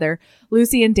sit together.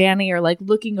 Lucy and Danny are like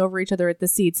looking over each other at the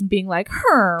seats and being like,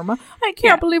 "Herm, I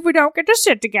can't believe we don't get to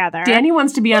sit together." Danny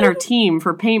wants to be on our team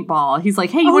for paintball. He's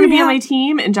like, "Hey, you want to be on my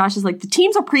team?" And Josh is like, "The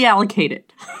teams are pre-allocated."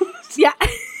 Yeah.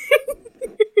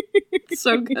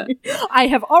 So good. "I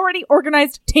have already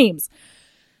organized teams."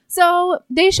 So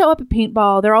they show up at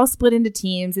paintball. They're all split into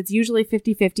teams. It's usually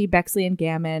 50-50 Bexley and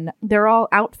Gammon. They're all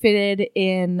outfitted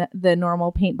in the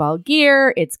normal paintball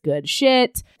gear. It's good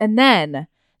shit. And then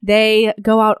they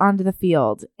go out onto the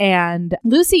field. And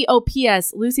Lucy,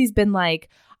 P.S., Lucy's been like,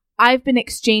 "I've been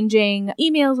exchanging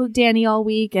emails with Danny all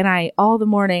week. And all the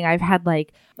morning I've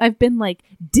been like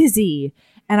dizzy.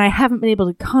 And I haven't been able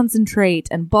to concentrate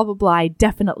and blah, blah, blah. I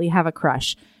definitely have a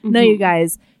crush." No, you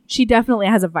guys. She definitely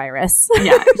has a virus.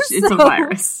 Yeah, it's a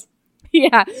virus.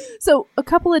 Yeah. So a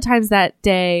couple of times that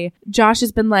day, Josh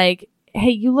has been like, "Hey,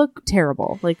 you look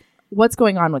terrible. Like, what's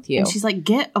going on with you?" And she's like,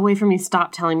 "Get away from me.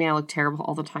 Stop telling me I look terrible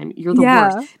all the time. You're the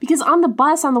worst." Because on the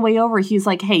bus on the way over, he's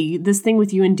like, "Hey, this thing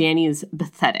with you and Danny is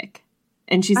pathetic."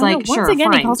 And she's like, "Sure, once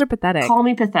again, fine. He calls her pathetic. Call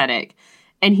me pathetic."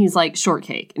 And he's like,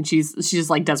 "Shortcake." And she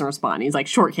just like doesn't respond. He's like,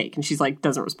 "Shortcake." And she's like,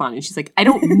 doesn't respond. And she's like, "I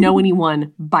don't know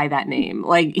anyone by that name."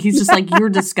 Like, he's just like, "You're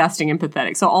disgusting and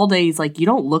pathetic." So all day he's like, "You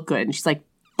don't look good." And she's like,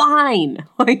 "Fine."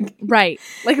 Like, right.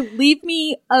 Like, leave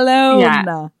me alone.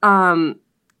 Yeah.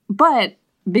 But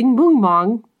Bing Boom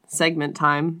Bong segment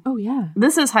time. Oh, yeah.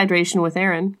 This is Hydration with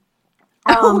Erin.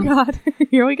 Oh, God.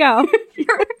 Here we go.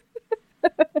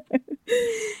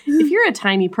 If you're a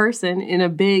tiny person in a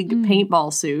big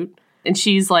paintball suit, and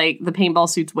she's like, the paintball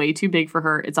suit's way too big for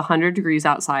her. It's 100 degrees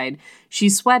outside.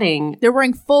 She's sweating. They're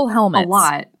wearing full helmets. A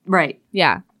lot. Right.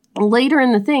 Yeah. Later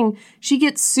in the thing, she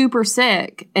gets super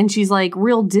sick and she's like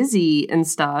real dizzy and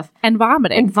stuff. And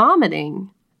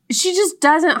vomiting. She just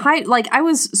doesn't hydrate. Like, I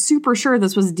was super sure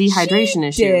this was a dehydration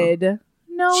issue.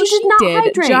 No, she did not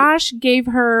hydrate. Josh gave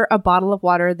her a bottle of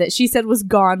water that she said was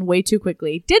gone way too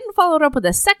quickly. Didn't follow it up with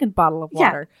a second bottle of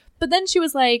water. Yeah. But then she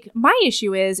was like, "My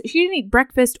issue is she didn't eat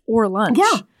breakfast or lunch."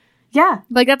 Yeah.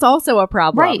 Like, that's also a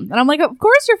problem. Right. And I'm like, of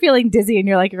course you're feeling dizzy and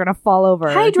you're like, you're going to fall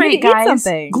over. Hydrate, guys.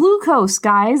 Glucose,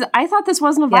 guys. I thought this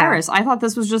wasn't a virus. I thought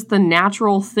this was just the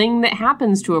natural thing that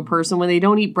happens to a person when they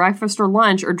don't eat breakfast or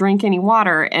lunch or drink any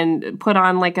water and put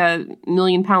on like a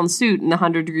 1,000,000-pound suit in the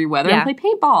 100-degree weather and play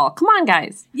paintball. Come on,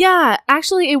 guys. Yeah.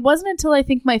 Actually, it wasn't until I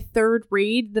think my third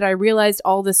read that I realized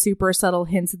all the super subtle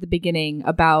hints at the beginning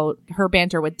about her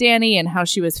banter with Danny and how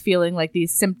she was feeling like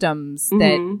these symptoms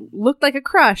that looked like a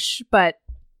crush, but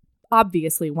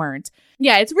obviously weren't.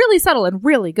 Yeah, it's really subtle and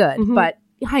really good, but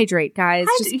hydrate, guys.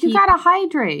 You gotta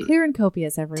hydrate. Clear and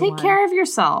copious, everyone. Take care of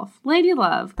yourself. Lady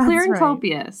love. Clear and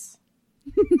copious.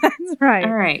 That's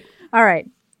right. All right.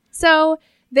 So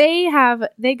they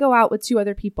go out with 2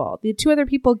 other people. The 2 other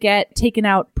people get taken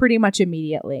out pretty much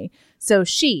immediately. So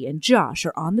she and Josh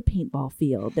are on the paintball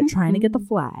field. They're trying to get the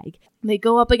flag. They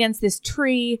go up against this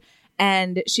tree.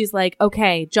 And she's like,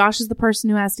 "Okay, Josh is the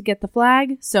person who has to get the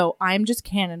flag, so I'm just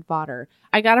cannon fodder.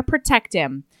 I gotta protect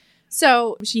him."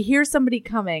 So she hears somebody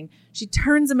coming. She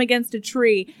turns him against a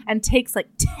tree and takes like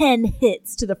 10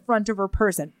 hits to the front of her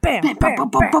person. Bam, bam, bam,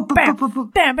 bam,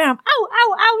 bam, bam, bam. Ow,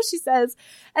 ow, ow, she says.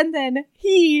 And then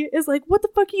he is like, "What the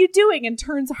fuck are you doing?" and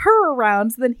turns her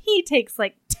around. So then he takes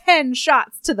like 10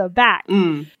 shots to the back.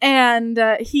 And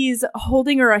he's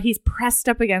holding her, he's pressed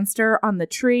up against her on the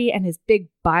tree, and his big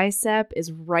bicep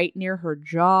is right near her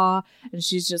jaw. And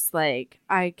she's just like,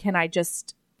 can I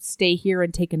just stay here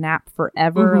and take a nap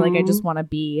forever? Like, I just want to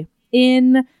be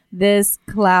in this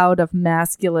cloud of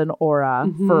masculine aura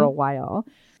for a while.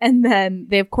 And then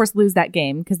they, of course, lose that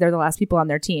game because they're the last people on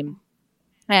their team.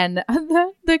 And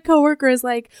the coworker is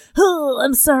like, oh,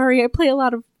 I'm sorry, I play a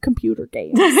lot of computer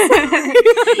games.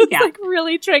 It's like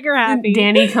really trigger happy. And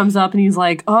Danny comes up and he's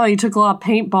like, oh, you took a lot of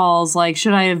paintballs. Like,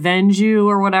 should I avenge you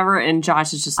or whatever? And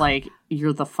Josh is just like,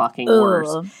 you're the fucking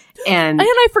worst. And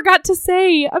I forgot to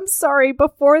say, I'm sorry,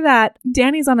 before that,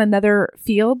 Danny's on another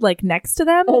field, like next to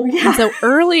them. Oh, yeah. And so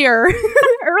earlier,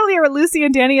 Lucy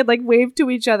and Danny had like waved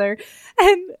to each other,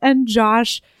 and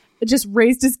Josh just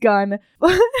raised his gun,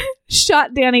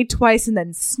 shot Danny twice, and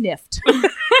then sniffed.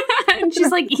 And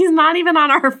she's like, he's not even on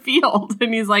our field.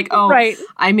 And he's like, oh, right.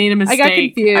 I made a mistake. I got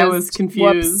confused. I was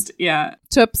confused. Whoops. Yeah.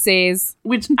 Toopsies.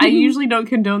 Which I usually don't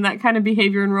condone that kind of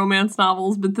behavior in romance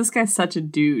novels, but this guy's such a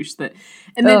douche that.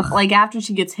 And then, like, after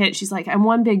she gets hit, she's like, I'm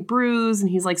one big bruise. And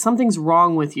he's like, something's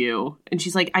wrong with you. And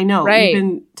she's like, I know. Right. You've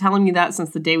been telling me that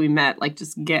since the day we met. Like,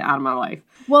 just get out of my life.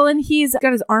 Well, and he's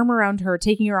got his arm around her,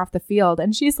 taking her off the field.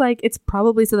 And she's like, it's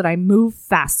probably so that I move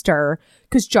faster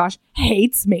because Josh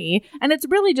hates me. And it's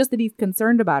really just that he's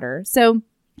concerned about her. So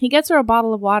he gets her a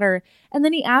bottle of water, and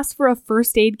then he asks for a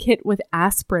first aid kit with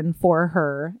aspirin for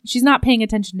her. She's not paying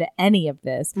attention to any of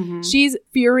this. Mm-hmm. She's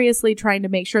furiously trying to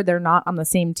make sure they're not on the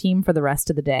same team for the rest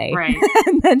of the day. Right.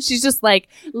 And then she's just like,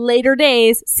 later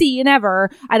days, see you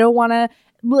never. I don't want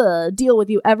to deal with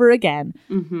you ever again.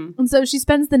 Mm-hmm. And so she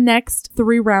spends the next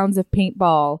 3 rounds of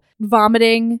paintball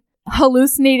vomiting,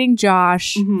 hallucinating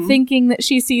Josh, thinking that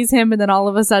she sees him, and then all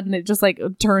of a sudden it just like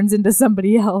turns into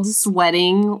somebody else.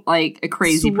 Sweating like a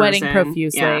crazy Sweating person.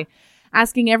 profusely.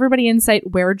 Asking everybody in sight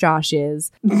where Josh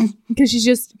is because she's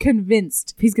just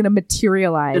convinced he's going to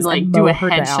materialize and like and do mow a her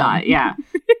headshot. down. Yeah.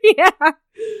 Yeah.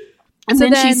 And So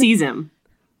then she then- sees him.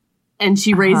 And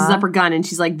she raises up her gun and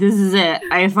she's like, this is it.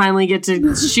 I finally get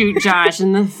to shoot Josh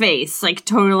in the face. Like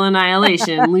total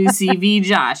annihilation. Lucy v.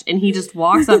 Josh. And he just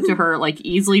walks up to her, like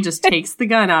easily just takes the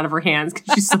gun out of her hands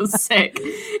because she's so sick.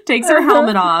 Takes her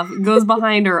helmet off, goes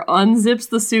behind her, unzips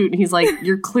the suit. And he's like,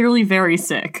 you're clearly very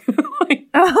sick.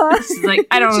 She's like,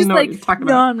 I don't know what you're talking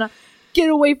about. No, I'm not. Get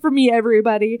away from me,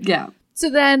 everybody. Yeah. So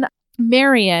then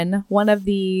Marion, one of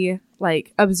the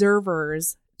like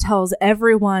observers, tells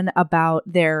everyone about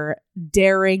their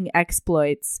daring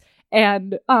exploits.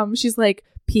 And she's like,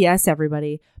 P.S.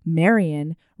 everybody,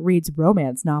 Marion reads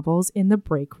romance novels in the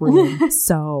break room.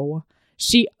 So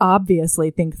she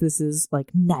obviously thinks this is like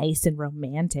nice and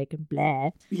romantic and blah.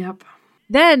 Yep.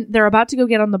 Then they're about to go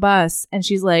get on the bus, and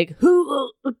she's like,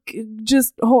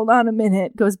 just hold on a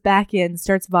minute, goes back in,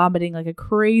 starts vomiting like a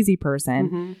crazy person.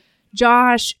 Mm-hmm.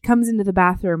 Josh comes into the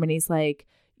bathroom and he's like,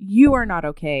 you are not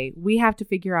okay. We have to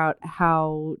figure out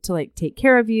how to like take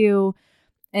care of you.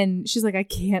 And she's like, I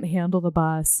can't handle the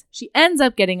bus. She ends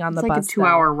up getting on the like bus. It's like a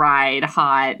 2-hour ride,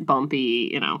 hot,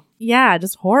 bumpy, you know. Yeah,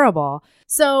 just horrible.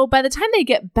 So by the time they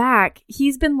get back,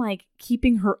 he's been like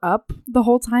keeping her up the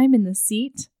whole time in the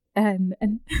seat. And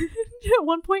at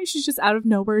one point, she's just out of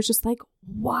nowhere, is just like,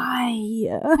 why?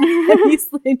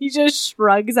 And he just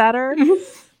shrugs at her.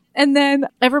 And then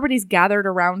everybody's gathered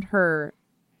around her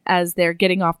as they're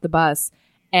getting off the bus.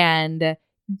 And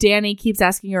Danny keeps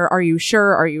asking her, are you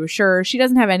sure? Are you sure? She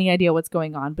doesn't have any idea what's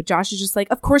going on. But Josh is just like,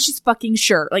 of course she's fucking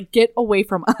sure. Like, get away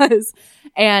from us.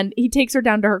 And he takes her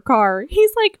down to her car.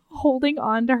 He's like holding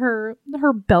on to her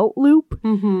belt loop,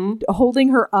 holding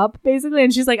her up basically.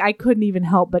 And she's like, I couldn't even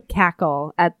help but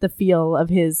cackle at the feel of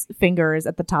his fingers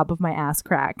at the top of my ass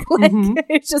crack. Like,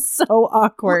 it's just so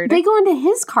awkward. Well, they go into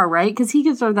his car, right? Because he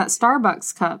gives her that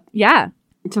Starbucks cup. Yeah.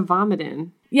 To vomit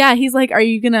in. Yeah, he's like, are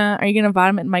you gonna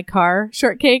vomit in my car,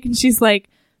 Shortcake? And she's like,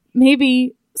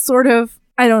 maybe, sort of,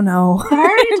 I don't know. Have I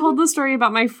already told the story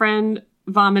about my friend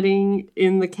vomiting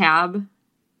in the cab?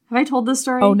 Have I told this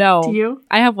story to you?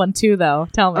 I have one too, though.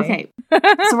 Tell me. Okay.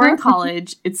 So we're in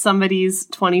college. It's somebody's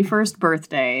 21st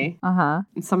birthday. Uh-huh.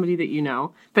 Somebody that you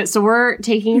know. But so we're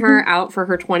taking her out for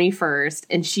her 21st,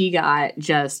 and she got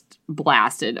just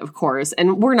blasted, of course.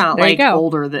 And we're not like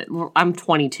older than, I'm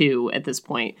 22 at this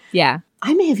point. Yeah.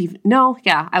 I may have even, no,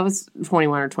 yeah, I was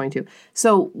 21 or 22.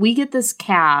 So we get this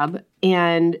cab,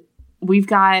 and we've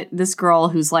got this girl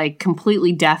who's like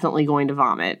completely definitely going to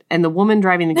vomit. And the woman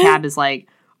driving the cab is like,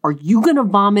 are you going to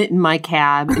vomit in my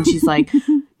cab? And she's like,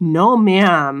 no,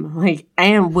 ma'am. Like,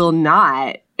 I will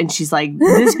not. And she's like,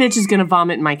 this bitch is going to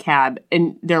vomit in my cab.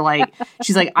 And they're like,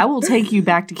 she's like, I will take you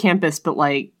back to campus, but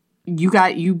like, you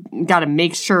got to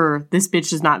make sure this bitch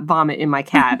does not vomit in my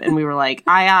cab. And we were like,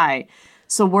 aye, aye.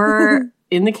 So we're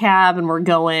in the cab and we're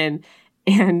going,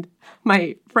 and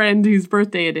my friend whose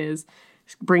birthday it is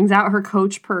brings out her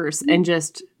Coach purse and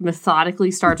just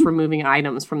methodically starts removing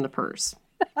items from the purse.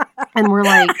 And we're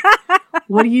like,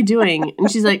 what are you doing?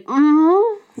 And she's like,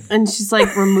 And she's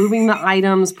like removing the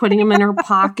items, putting them in her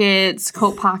pockets,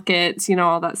 coat pockets, you know,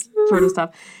 all that sort of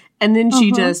stuff. And then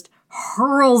she just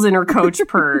hurls in her coach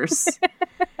purse.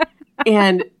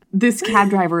 And this cab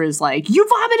driver is like, you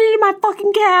vomited in my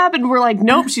fucking cab. And we're like,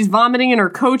 nope, she's vomiting in her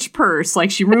coach purse.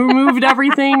 Like, she removed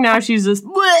everything. Now she's just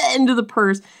into the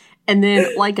purse. And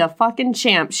then, like a fucking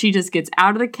champ, she just gets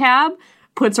out of the cab,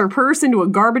 puts her purse into a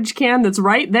garbage can that's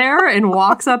right there, and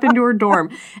walks up into her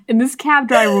dorm. And this cab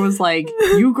driver was like,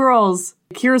 you girls,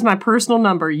 here's my personal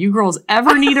number. You girls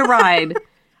ever need a ride,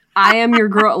 I am your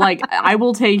girl. Like, I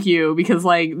will take you, because,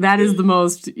 like, that is the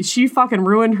most, she fucking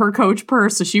ruined her coach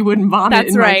purse so she wouldn't vomit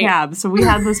in my cab. So we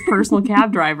had this personal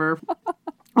cab driver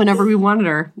whenever we wanted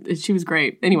her. She was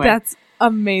great. Anyway. That's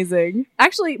amazing.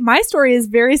 Actually, my story is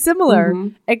very similar,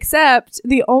 except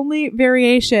the only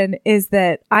variation is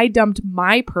that I dumped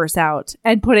my purse out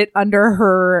and put it under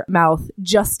her mouth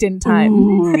just in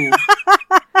time.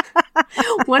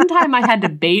 One time I had to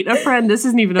bait a friend. This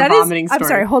isn't even a vomiting story. I'm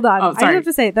sorry, hold on. Oh, sorry. I have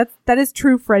to say that is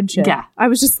true friendship. Yeah. I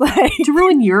was just like, to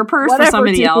ruin your purse for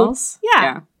somebody else?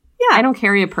 Yeah. I don't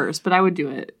carry a purse, but I would do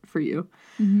it for you.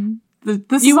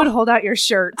 You would hold out your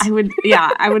shirt. I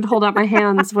would hold out my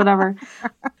hands, whatever.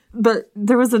 But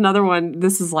there was another one.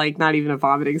 This is like not even a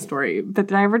vomiting story. But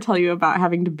did I ever tell you about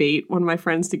having to bait one of my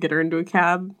friends to get her into a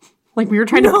cab? Like, we were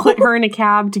trying to put her in a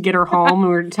cab to get her home, and we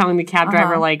were telling the cab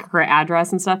driver, like, her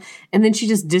address and stuff. And then she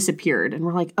just disappeared. And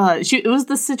we're like, it was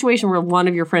the situation where one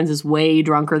of your friends is way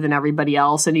drunker than everybody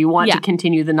else, and you want to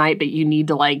continue the night, but you need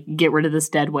to, like, get rid of this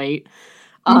dead weight.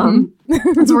 So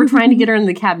we're trying to get her in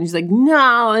the cab, and she's like,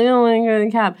 no, I don't want to go in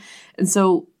the cab. And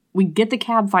so we get the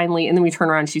cab finally, and then we turn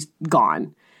around, and she's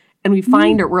gone. And we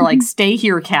find her. We're like, stay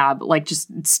here, cab. Like,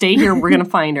 just stay here. We're going to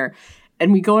find her.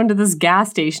 And we go into this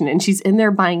gas station, and she's in there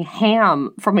buying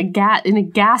ham from in a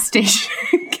gas station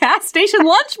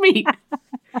lunch meat.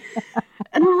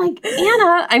 And we're like,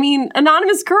 Anna,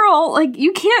 anonymous girl, like,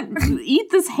 you can't eat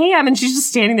this ham. And she's just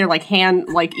standing there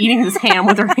eating this ham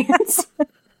with her hands.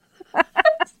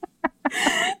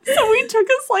 So we took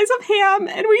a slice of ham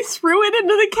and we threw it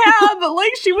into the cab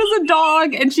like she was a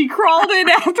dog, and she crawled in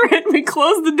after it, and we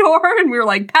closed the door, and we were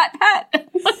like, pat, pat.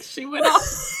 And like, she went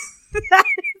off.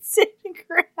 That's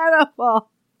incredible.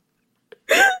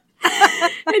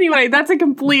 Anyway, that's a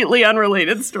completely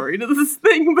unrelated story to this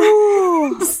thing.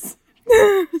 But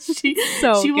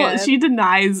she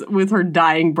denies with her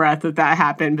dying breath that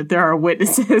happened, but there are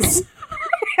witnesses.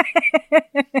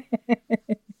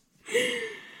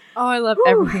 Oh, I love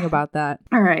everything about that.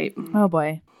 All right. Oh,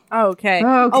 boy. Okay.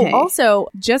 Oh, also,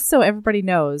 just so everybody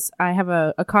knows, I have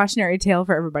a cautionary tale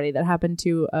for everybody that happened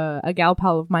to a gal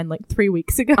pal of mine like 3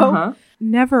 weeks ago.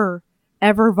 Never,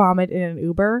 ever vomit in an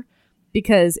Uber,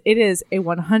 because it is a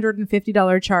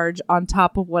 $150 charge on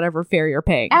top of whatever fare you're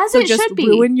paying. As it should be.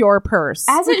 Ruin your purse.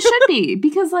 As it should be.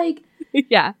 Because, like...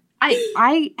 Yeah.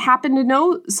 I happen to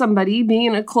know somebody, being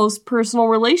in a close personal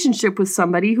relationship with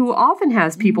somebody who often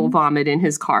has people vomit in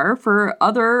his car for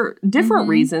other different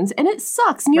reasons, and it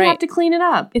sucks, and you have to clean it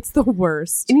up. It's the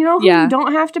worst. And you know who you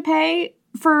don't have to pay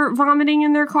for vomiting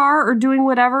in their car or doing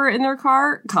whatever in their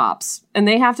car? Cops. And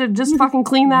they have to just fucking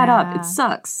clean that up. It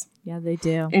sucks. Yeah, they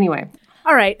do. Anyway.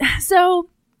 All right. So...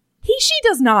 She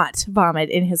does not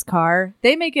vomit in his car.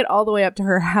 They make it all the way up to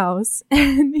her house.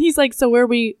 And he's like, so where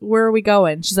are we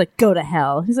going? She's like, go to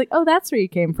hell. He's like, oh, that's where you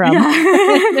came from.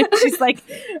 Yeah. She's like,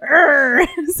 Urgh.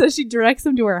 So she directs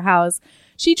him to her house.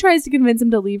 She tries to convince him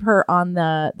to leave her on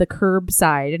the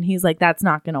curbside. And he's like, that's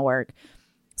not going to work.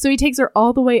 So he takes her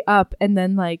all the way up and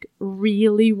then like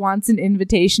really wants an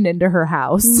invitation into her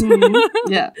house.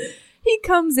 Yeah. He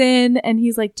comes in and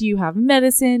he's like, do you have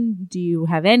medicine? Do you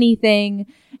have anything?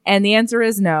 And the answer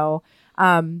is no.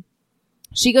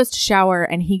 She goes to shower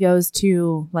and he goes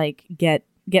to like get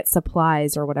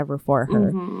supplies or whatever for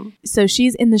her. So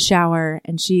she's in the shower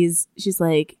and she's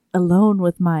like, alone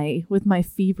with my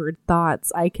fevered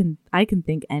thoughts. I can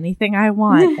think anything I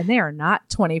want, and they are not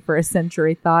 21st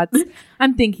century thoughts.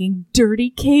 I'm thinking dirty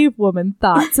cave woman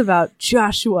thoughts about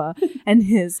Joshua and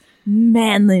his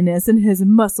manliness and his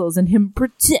muscles and him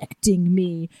protecting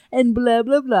me and blah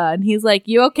blah blah. And he's like,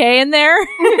 "You okay in there?"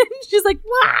 She's like,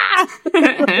 "Wah!"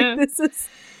 This is.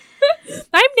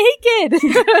 I'm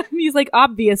naked. He's like,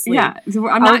 obviously. Yeah,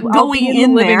 I'm not going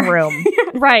in the living there. room.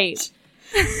 Right.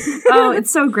 Oh, it's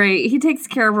so great. He takes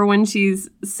care of her when she's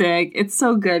sick. It's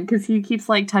so good because he keeps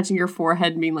like touching your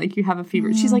forehead and being like, you have a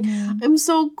fever. She's like, I'm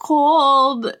so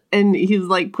cold. And he's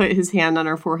like, put his hand on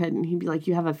her forehead and he'd be like,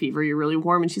 you have a fever. You're really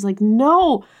warm. And she's like,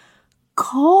 no,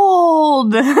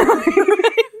 cold.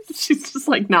 She's just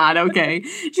like, not okay.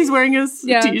 She's wearing a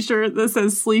t-shirt that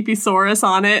says Sleepy Saurus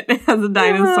on it. It has a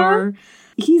dinosaur.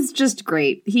 He's just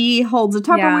great. He holds a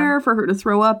Tupperware for her to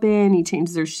throw up in. He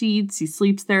changes her sheets. He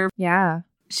sleeps there. Yeah.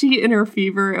 She, in her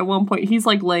fever, at one point, he's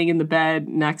like laying in the bed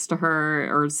next to her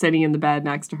or sitting in the bed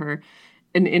next to her.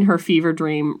 And in her fever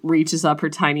dream, reaches up her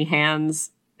tiny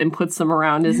hands and puts them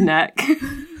around his neck.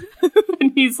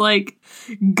 And he's like,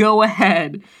 go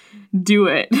ahead, do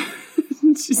it.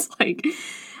 She's like,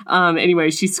 anyway,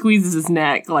 she squeezes his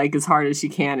neck like as hard as she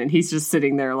can. And he's just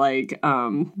sitting there like,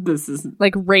 this is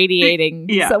like radiating.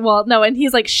 Yeah. So, well, no, and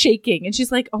he's like shaking. And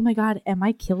she's like, oh my God, am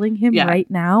I killing him right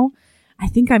now? I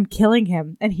think I'm killing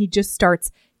him. And he just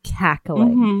starts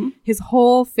cackling. Mm-hmm. His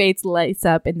whole face lights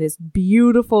up in this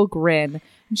beautiful grin.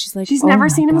 And she's like, she's oh never my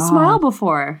seen him God. smile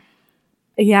before.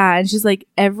 Yeah. And she's like,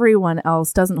 everyone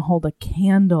else doesn't hold a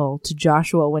candle to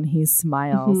Joshua when he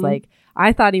smiles. Mm-hmm. Like,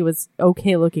 I thought he was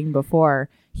okay looking before.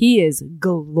 He is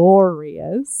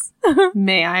glorious.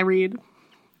 May I read?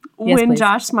 Yes, When please.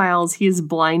 Josh smiles, he is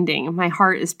blinding. My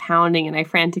heart is pounding, and I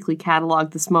frantically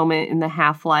catalog this moment in the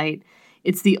half light.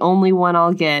 It's the only one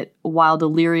I'll get while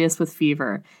delirious with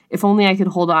fever. If only I could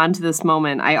hold on to this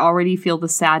moment. I already feel the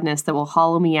sadness that will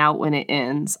hollow me out when it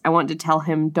ends. I want to tell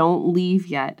him, don't leave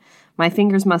yet. My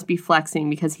fingers must be flexing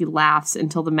because he laughs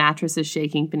until the mattress is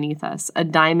shaking beneath us. A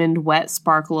diamond, wet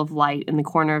sparkle of light in the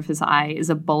corner of his eye is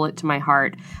a bullet to my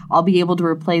heart. I'll be able to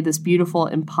replay this beautiful,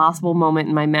 impossible moment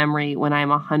in my memory when I am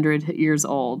 100 years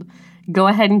old. Go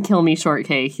ahead and kill me,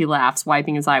 Shortcake, he laughs,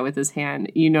 wiping his eye with his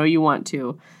hand. You know you want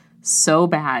to. So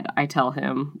bad, I tell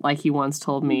him, like he once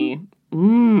told me.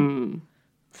 Oh,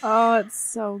 it's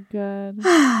so good.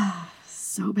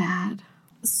 So bad.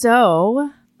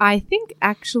 So, I think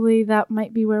actually that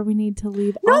might be where we need to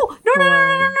leave No. off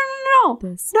for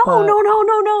this book.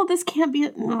 No. This can't be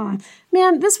it.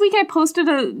 Man, this week I posted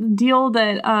a deal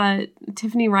that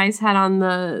Tiffany Rice had on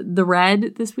the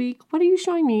Red this week. What are you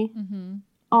showing me? Mm-hmm.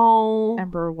 Oh.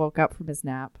 Ember woke up from his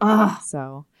nap. Ugh.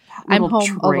 So I'm home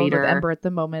alone with traitor. Ember at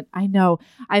the moment. I know.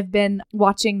 I've been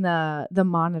watching the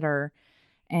monitor,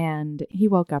 and he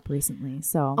woke up recently.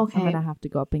 So Okay. I'm gonna have to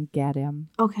go up and get him.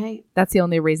 Okay. That's the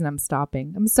only reason I'm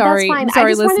stopping. I'm sorry. That's fine. I'm sorry, I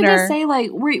just listener. wanted to say,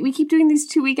 like, we keep doing these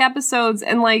 2-week episodes,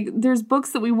 and like, there's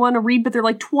books that we want to read, but they're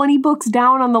like 20 books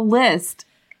down on the list,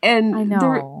 and I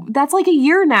know. that's like a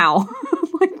year now.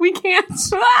 Like, we can't.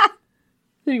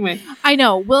 Anyway, I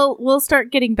know. We'll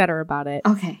start getting better about it.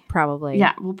 okay. Probably.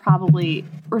 Yeah, we'll probably.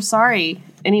 We're sorry.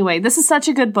 Anyway, this is such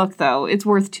a good book, though. It's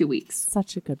worth 2 weeks.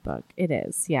 Such a good book. It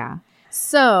is. Yeah.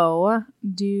 So,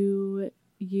 do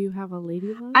you have a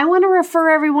lady love? I want to refer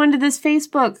everyone to this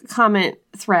Facebook comment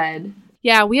thread.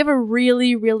 Yeah, we have a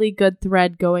really, really good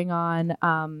thread going on.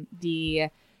 The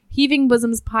Heaving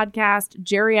Bosoms podcast,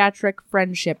 Geriatric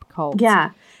Friendship Cult.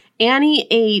 Yeah. Annie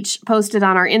H. posted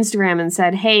on our Instagram and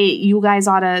said, hey, you guys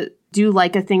ought to do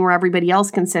like a thing where everybody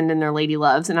else can send in their lady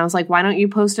loves. And I was like, why don't you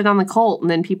post it on the cult? And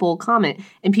then people will comment.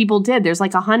 And people did. There's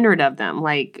like 100 of them.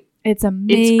 Like, It's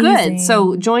amazing. it's good.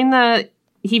 So join the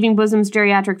Heaving Bosoms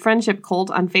Geriatric Friendship Cult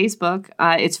on Facebook.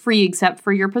 It's free except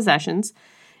for your possessions.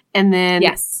 And then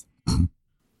yes.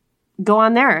 go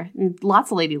on there.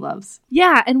 Lots of lady loves.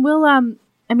 Yeah, and we'll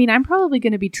I mean, I'm probably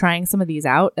going to be trying some of these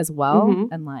out as well, Mhm.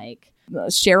 and like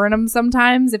sharing them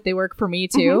sometimes if they work for me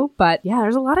too. But yeah,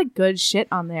 there's a lot of good shit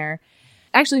on there.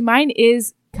 Actually, mine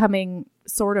is coming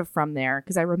sort of from there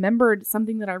because I remembered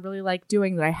something that I really liked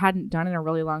doing that I hadn't done in a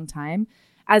really long time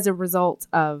as a result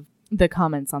of the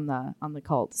comments on the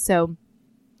cult. So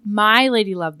my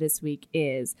lady love this week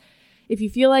is, if you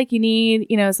feel like you need,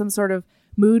 some sort of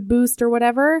mood boost or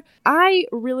whatever, I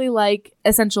really like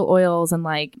essential oils and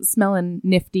like smelling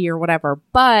nifty or whatever.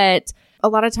 But a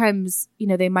lot of times,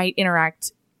 they might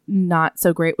interact not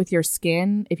so great with your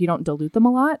skin if you don't dilute them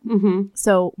a lot. Mm-hmm.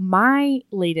 So my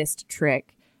latest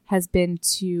trick has been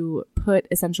to put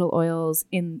essential oils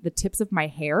in the tips of my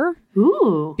hair,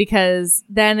 Ooh. because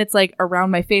then it's like around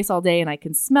my face all day and I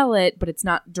can smell it, but it's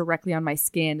not directly on my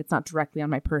skin. It's not directly on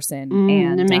my person.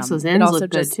 And it makes those it ends also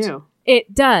look good too.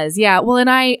 It does. Yeah. Well, and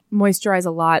I moisturize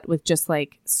a lot with just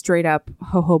like straight up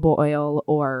jojoba oil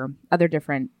or other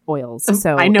different oils.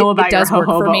 So I know about it does your work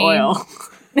for jojoba me. oil.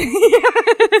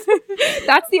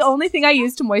 That's the only thing I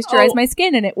use to moisturize my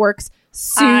skin, and it works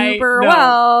super know.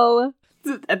 well.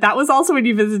 That was also when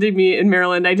you visited me in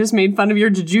Maryland. I just made fun of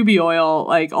your jujube oil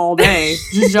like all day.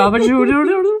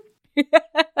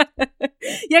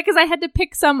 Yeah, because I had to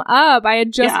pick some up. I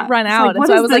had just run It's out, like, and what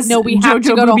so I is was like, this "No, we have to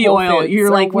Jojo go to Booby Whole oil." Foods. You're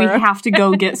So like, "We we're- have to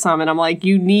go get some," and I'm like,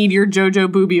 "You need your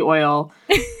Jojo Booby oil,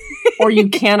 or you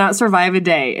cannot survive a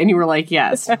day." And you were like,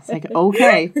 "Yes." It's like,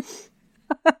 okay.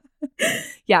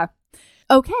 Yeah.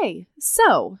 Okay,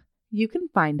 so you can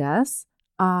find us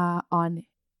on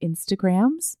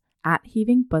Instagrams at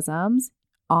Heaving Bosoms,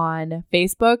 on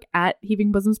Facebook at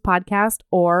Heaving Bosoms Podcast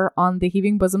or on the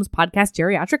Heaving Bosoms Podcast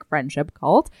Geriatric Friendship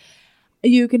Cult.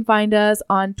 You can find us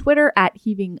on Twitter at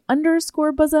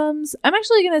heaving_bosoms. I'm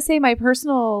actually going to say my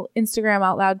personal Instagram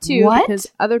out loud too. What? Because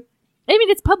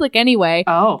it's public anyway.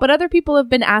 Oh. But other people have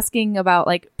been asking about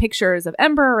like pictures of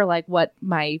Ember or like what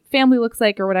my family looks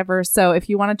like or whatever. So if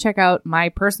you want to check out my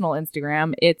personal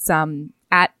Instagram, it's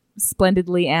at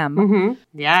Splendidly M.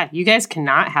 Mm-hmm. Yeah, you guys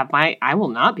cannot have I will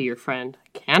not be your friend.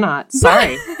 Cannot.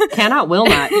 Sorry. Cannot, will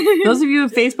not. Those of you who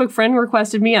have Facebook friend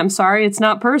requested me, I'm sorry, it's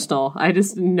not personal.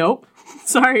 Nope.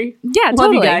 Sorry. Yeah, Love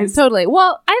totally. you guys. Totally.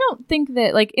 Well, I don't think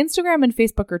that like Instagram and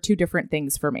Facebook are two different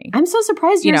things for me. I'm so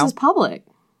surprised yours is public.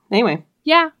 Anyway.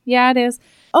 Yeah, it is.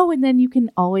 Oh, and then you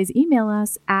can always email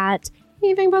us at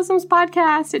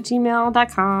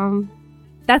heavingbosomspodcast@gmail.com.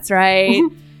 That's right.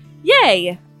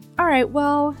 Yay. All right,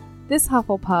 well, this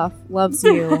Hufflepuff loves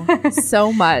you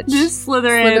so much. This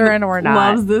Slytherin or not,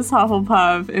 loves this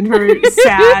Hufflepuff and her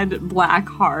sad black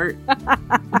heart.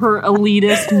 Her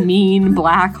elitist, mean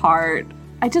black heart.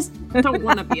 I just don't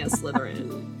want to be a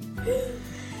Slytherin.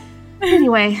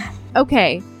 Anyway.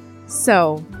 Okay,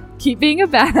 so keep being a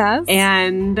badass.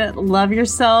 And love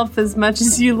yourself as much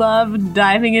as you love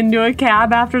diving into a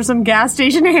cab after some gas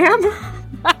station ham.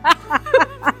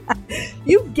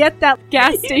 You get that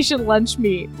gas station lunch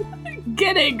meat.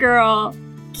 Get it, girl.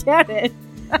 Get it.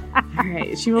 All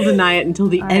right. She will deny it until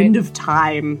the end of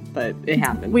time, but it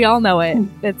happened. We all know it.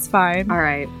 It's fine. All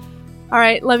right. All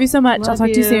right. Love you so much. I'll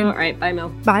talk to you soon. All right. Bye, Mel.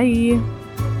 Bye.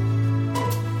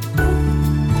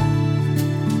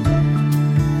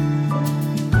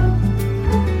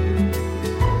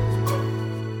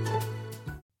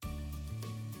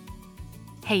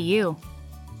 Hey, you.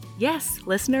 Yes,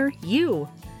 listener, you.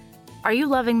 Are you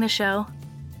loving the show?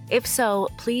 If so,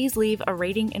 please leave a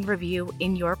rating and review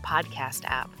in your podcast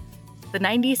app. The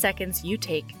 90 seconds you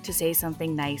take to say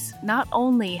something nice not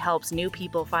only helps new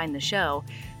people find the show,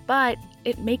 but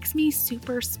it makes me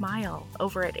super smile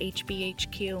over at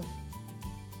HBHQ.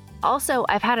 Also,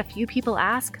 I've had a few people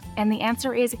ask, and the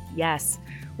answer is yes.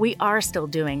 We are still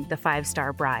doing the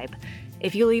 5-star bribe.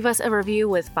 If you leave us a review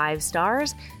with 5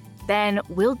 stars, then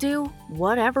we'll do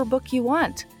whatever book you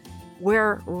want.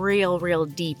 We're real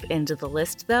deep into the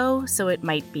list, though, so it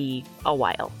might be a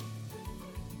while.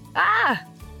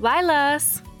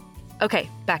 Lilas! Okay,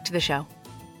 back to the show.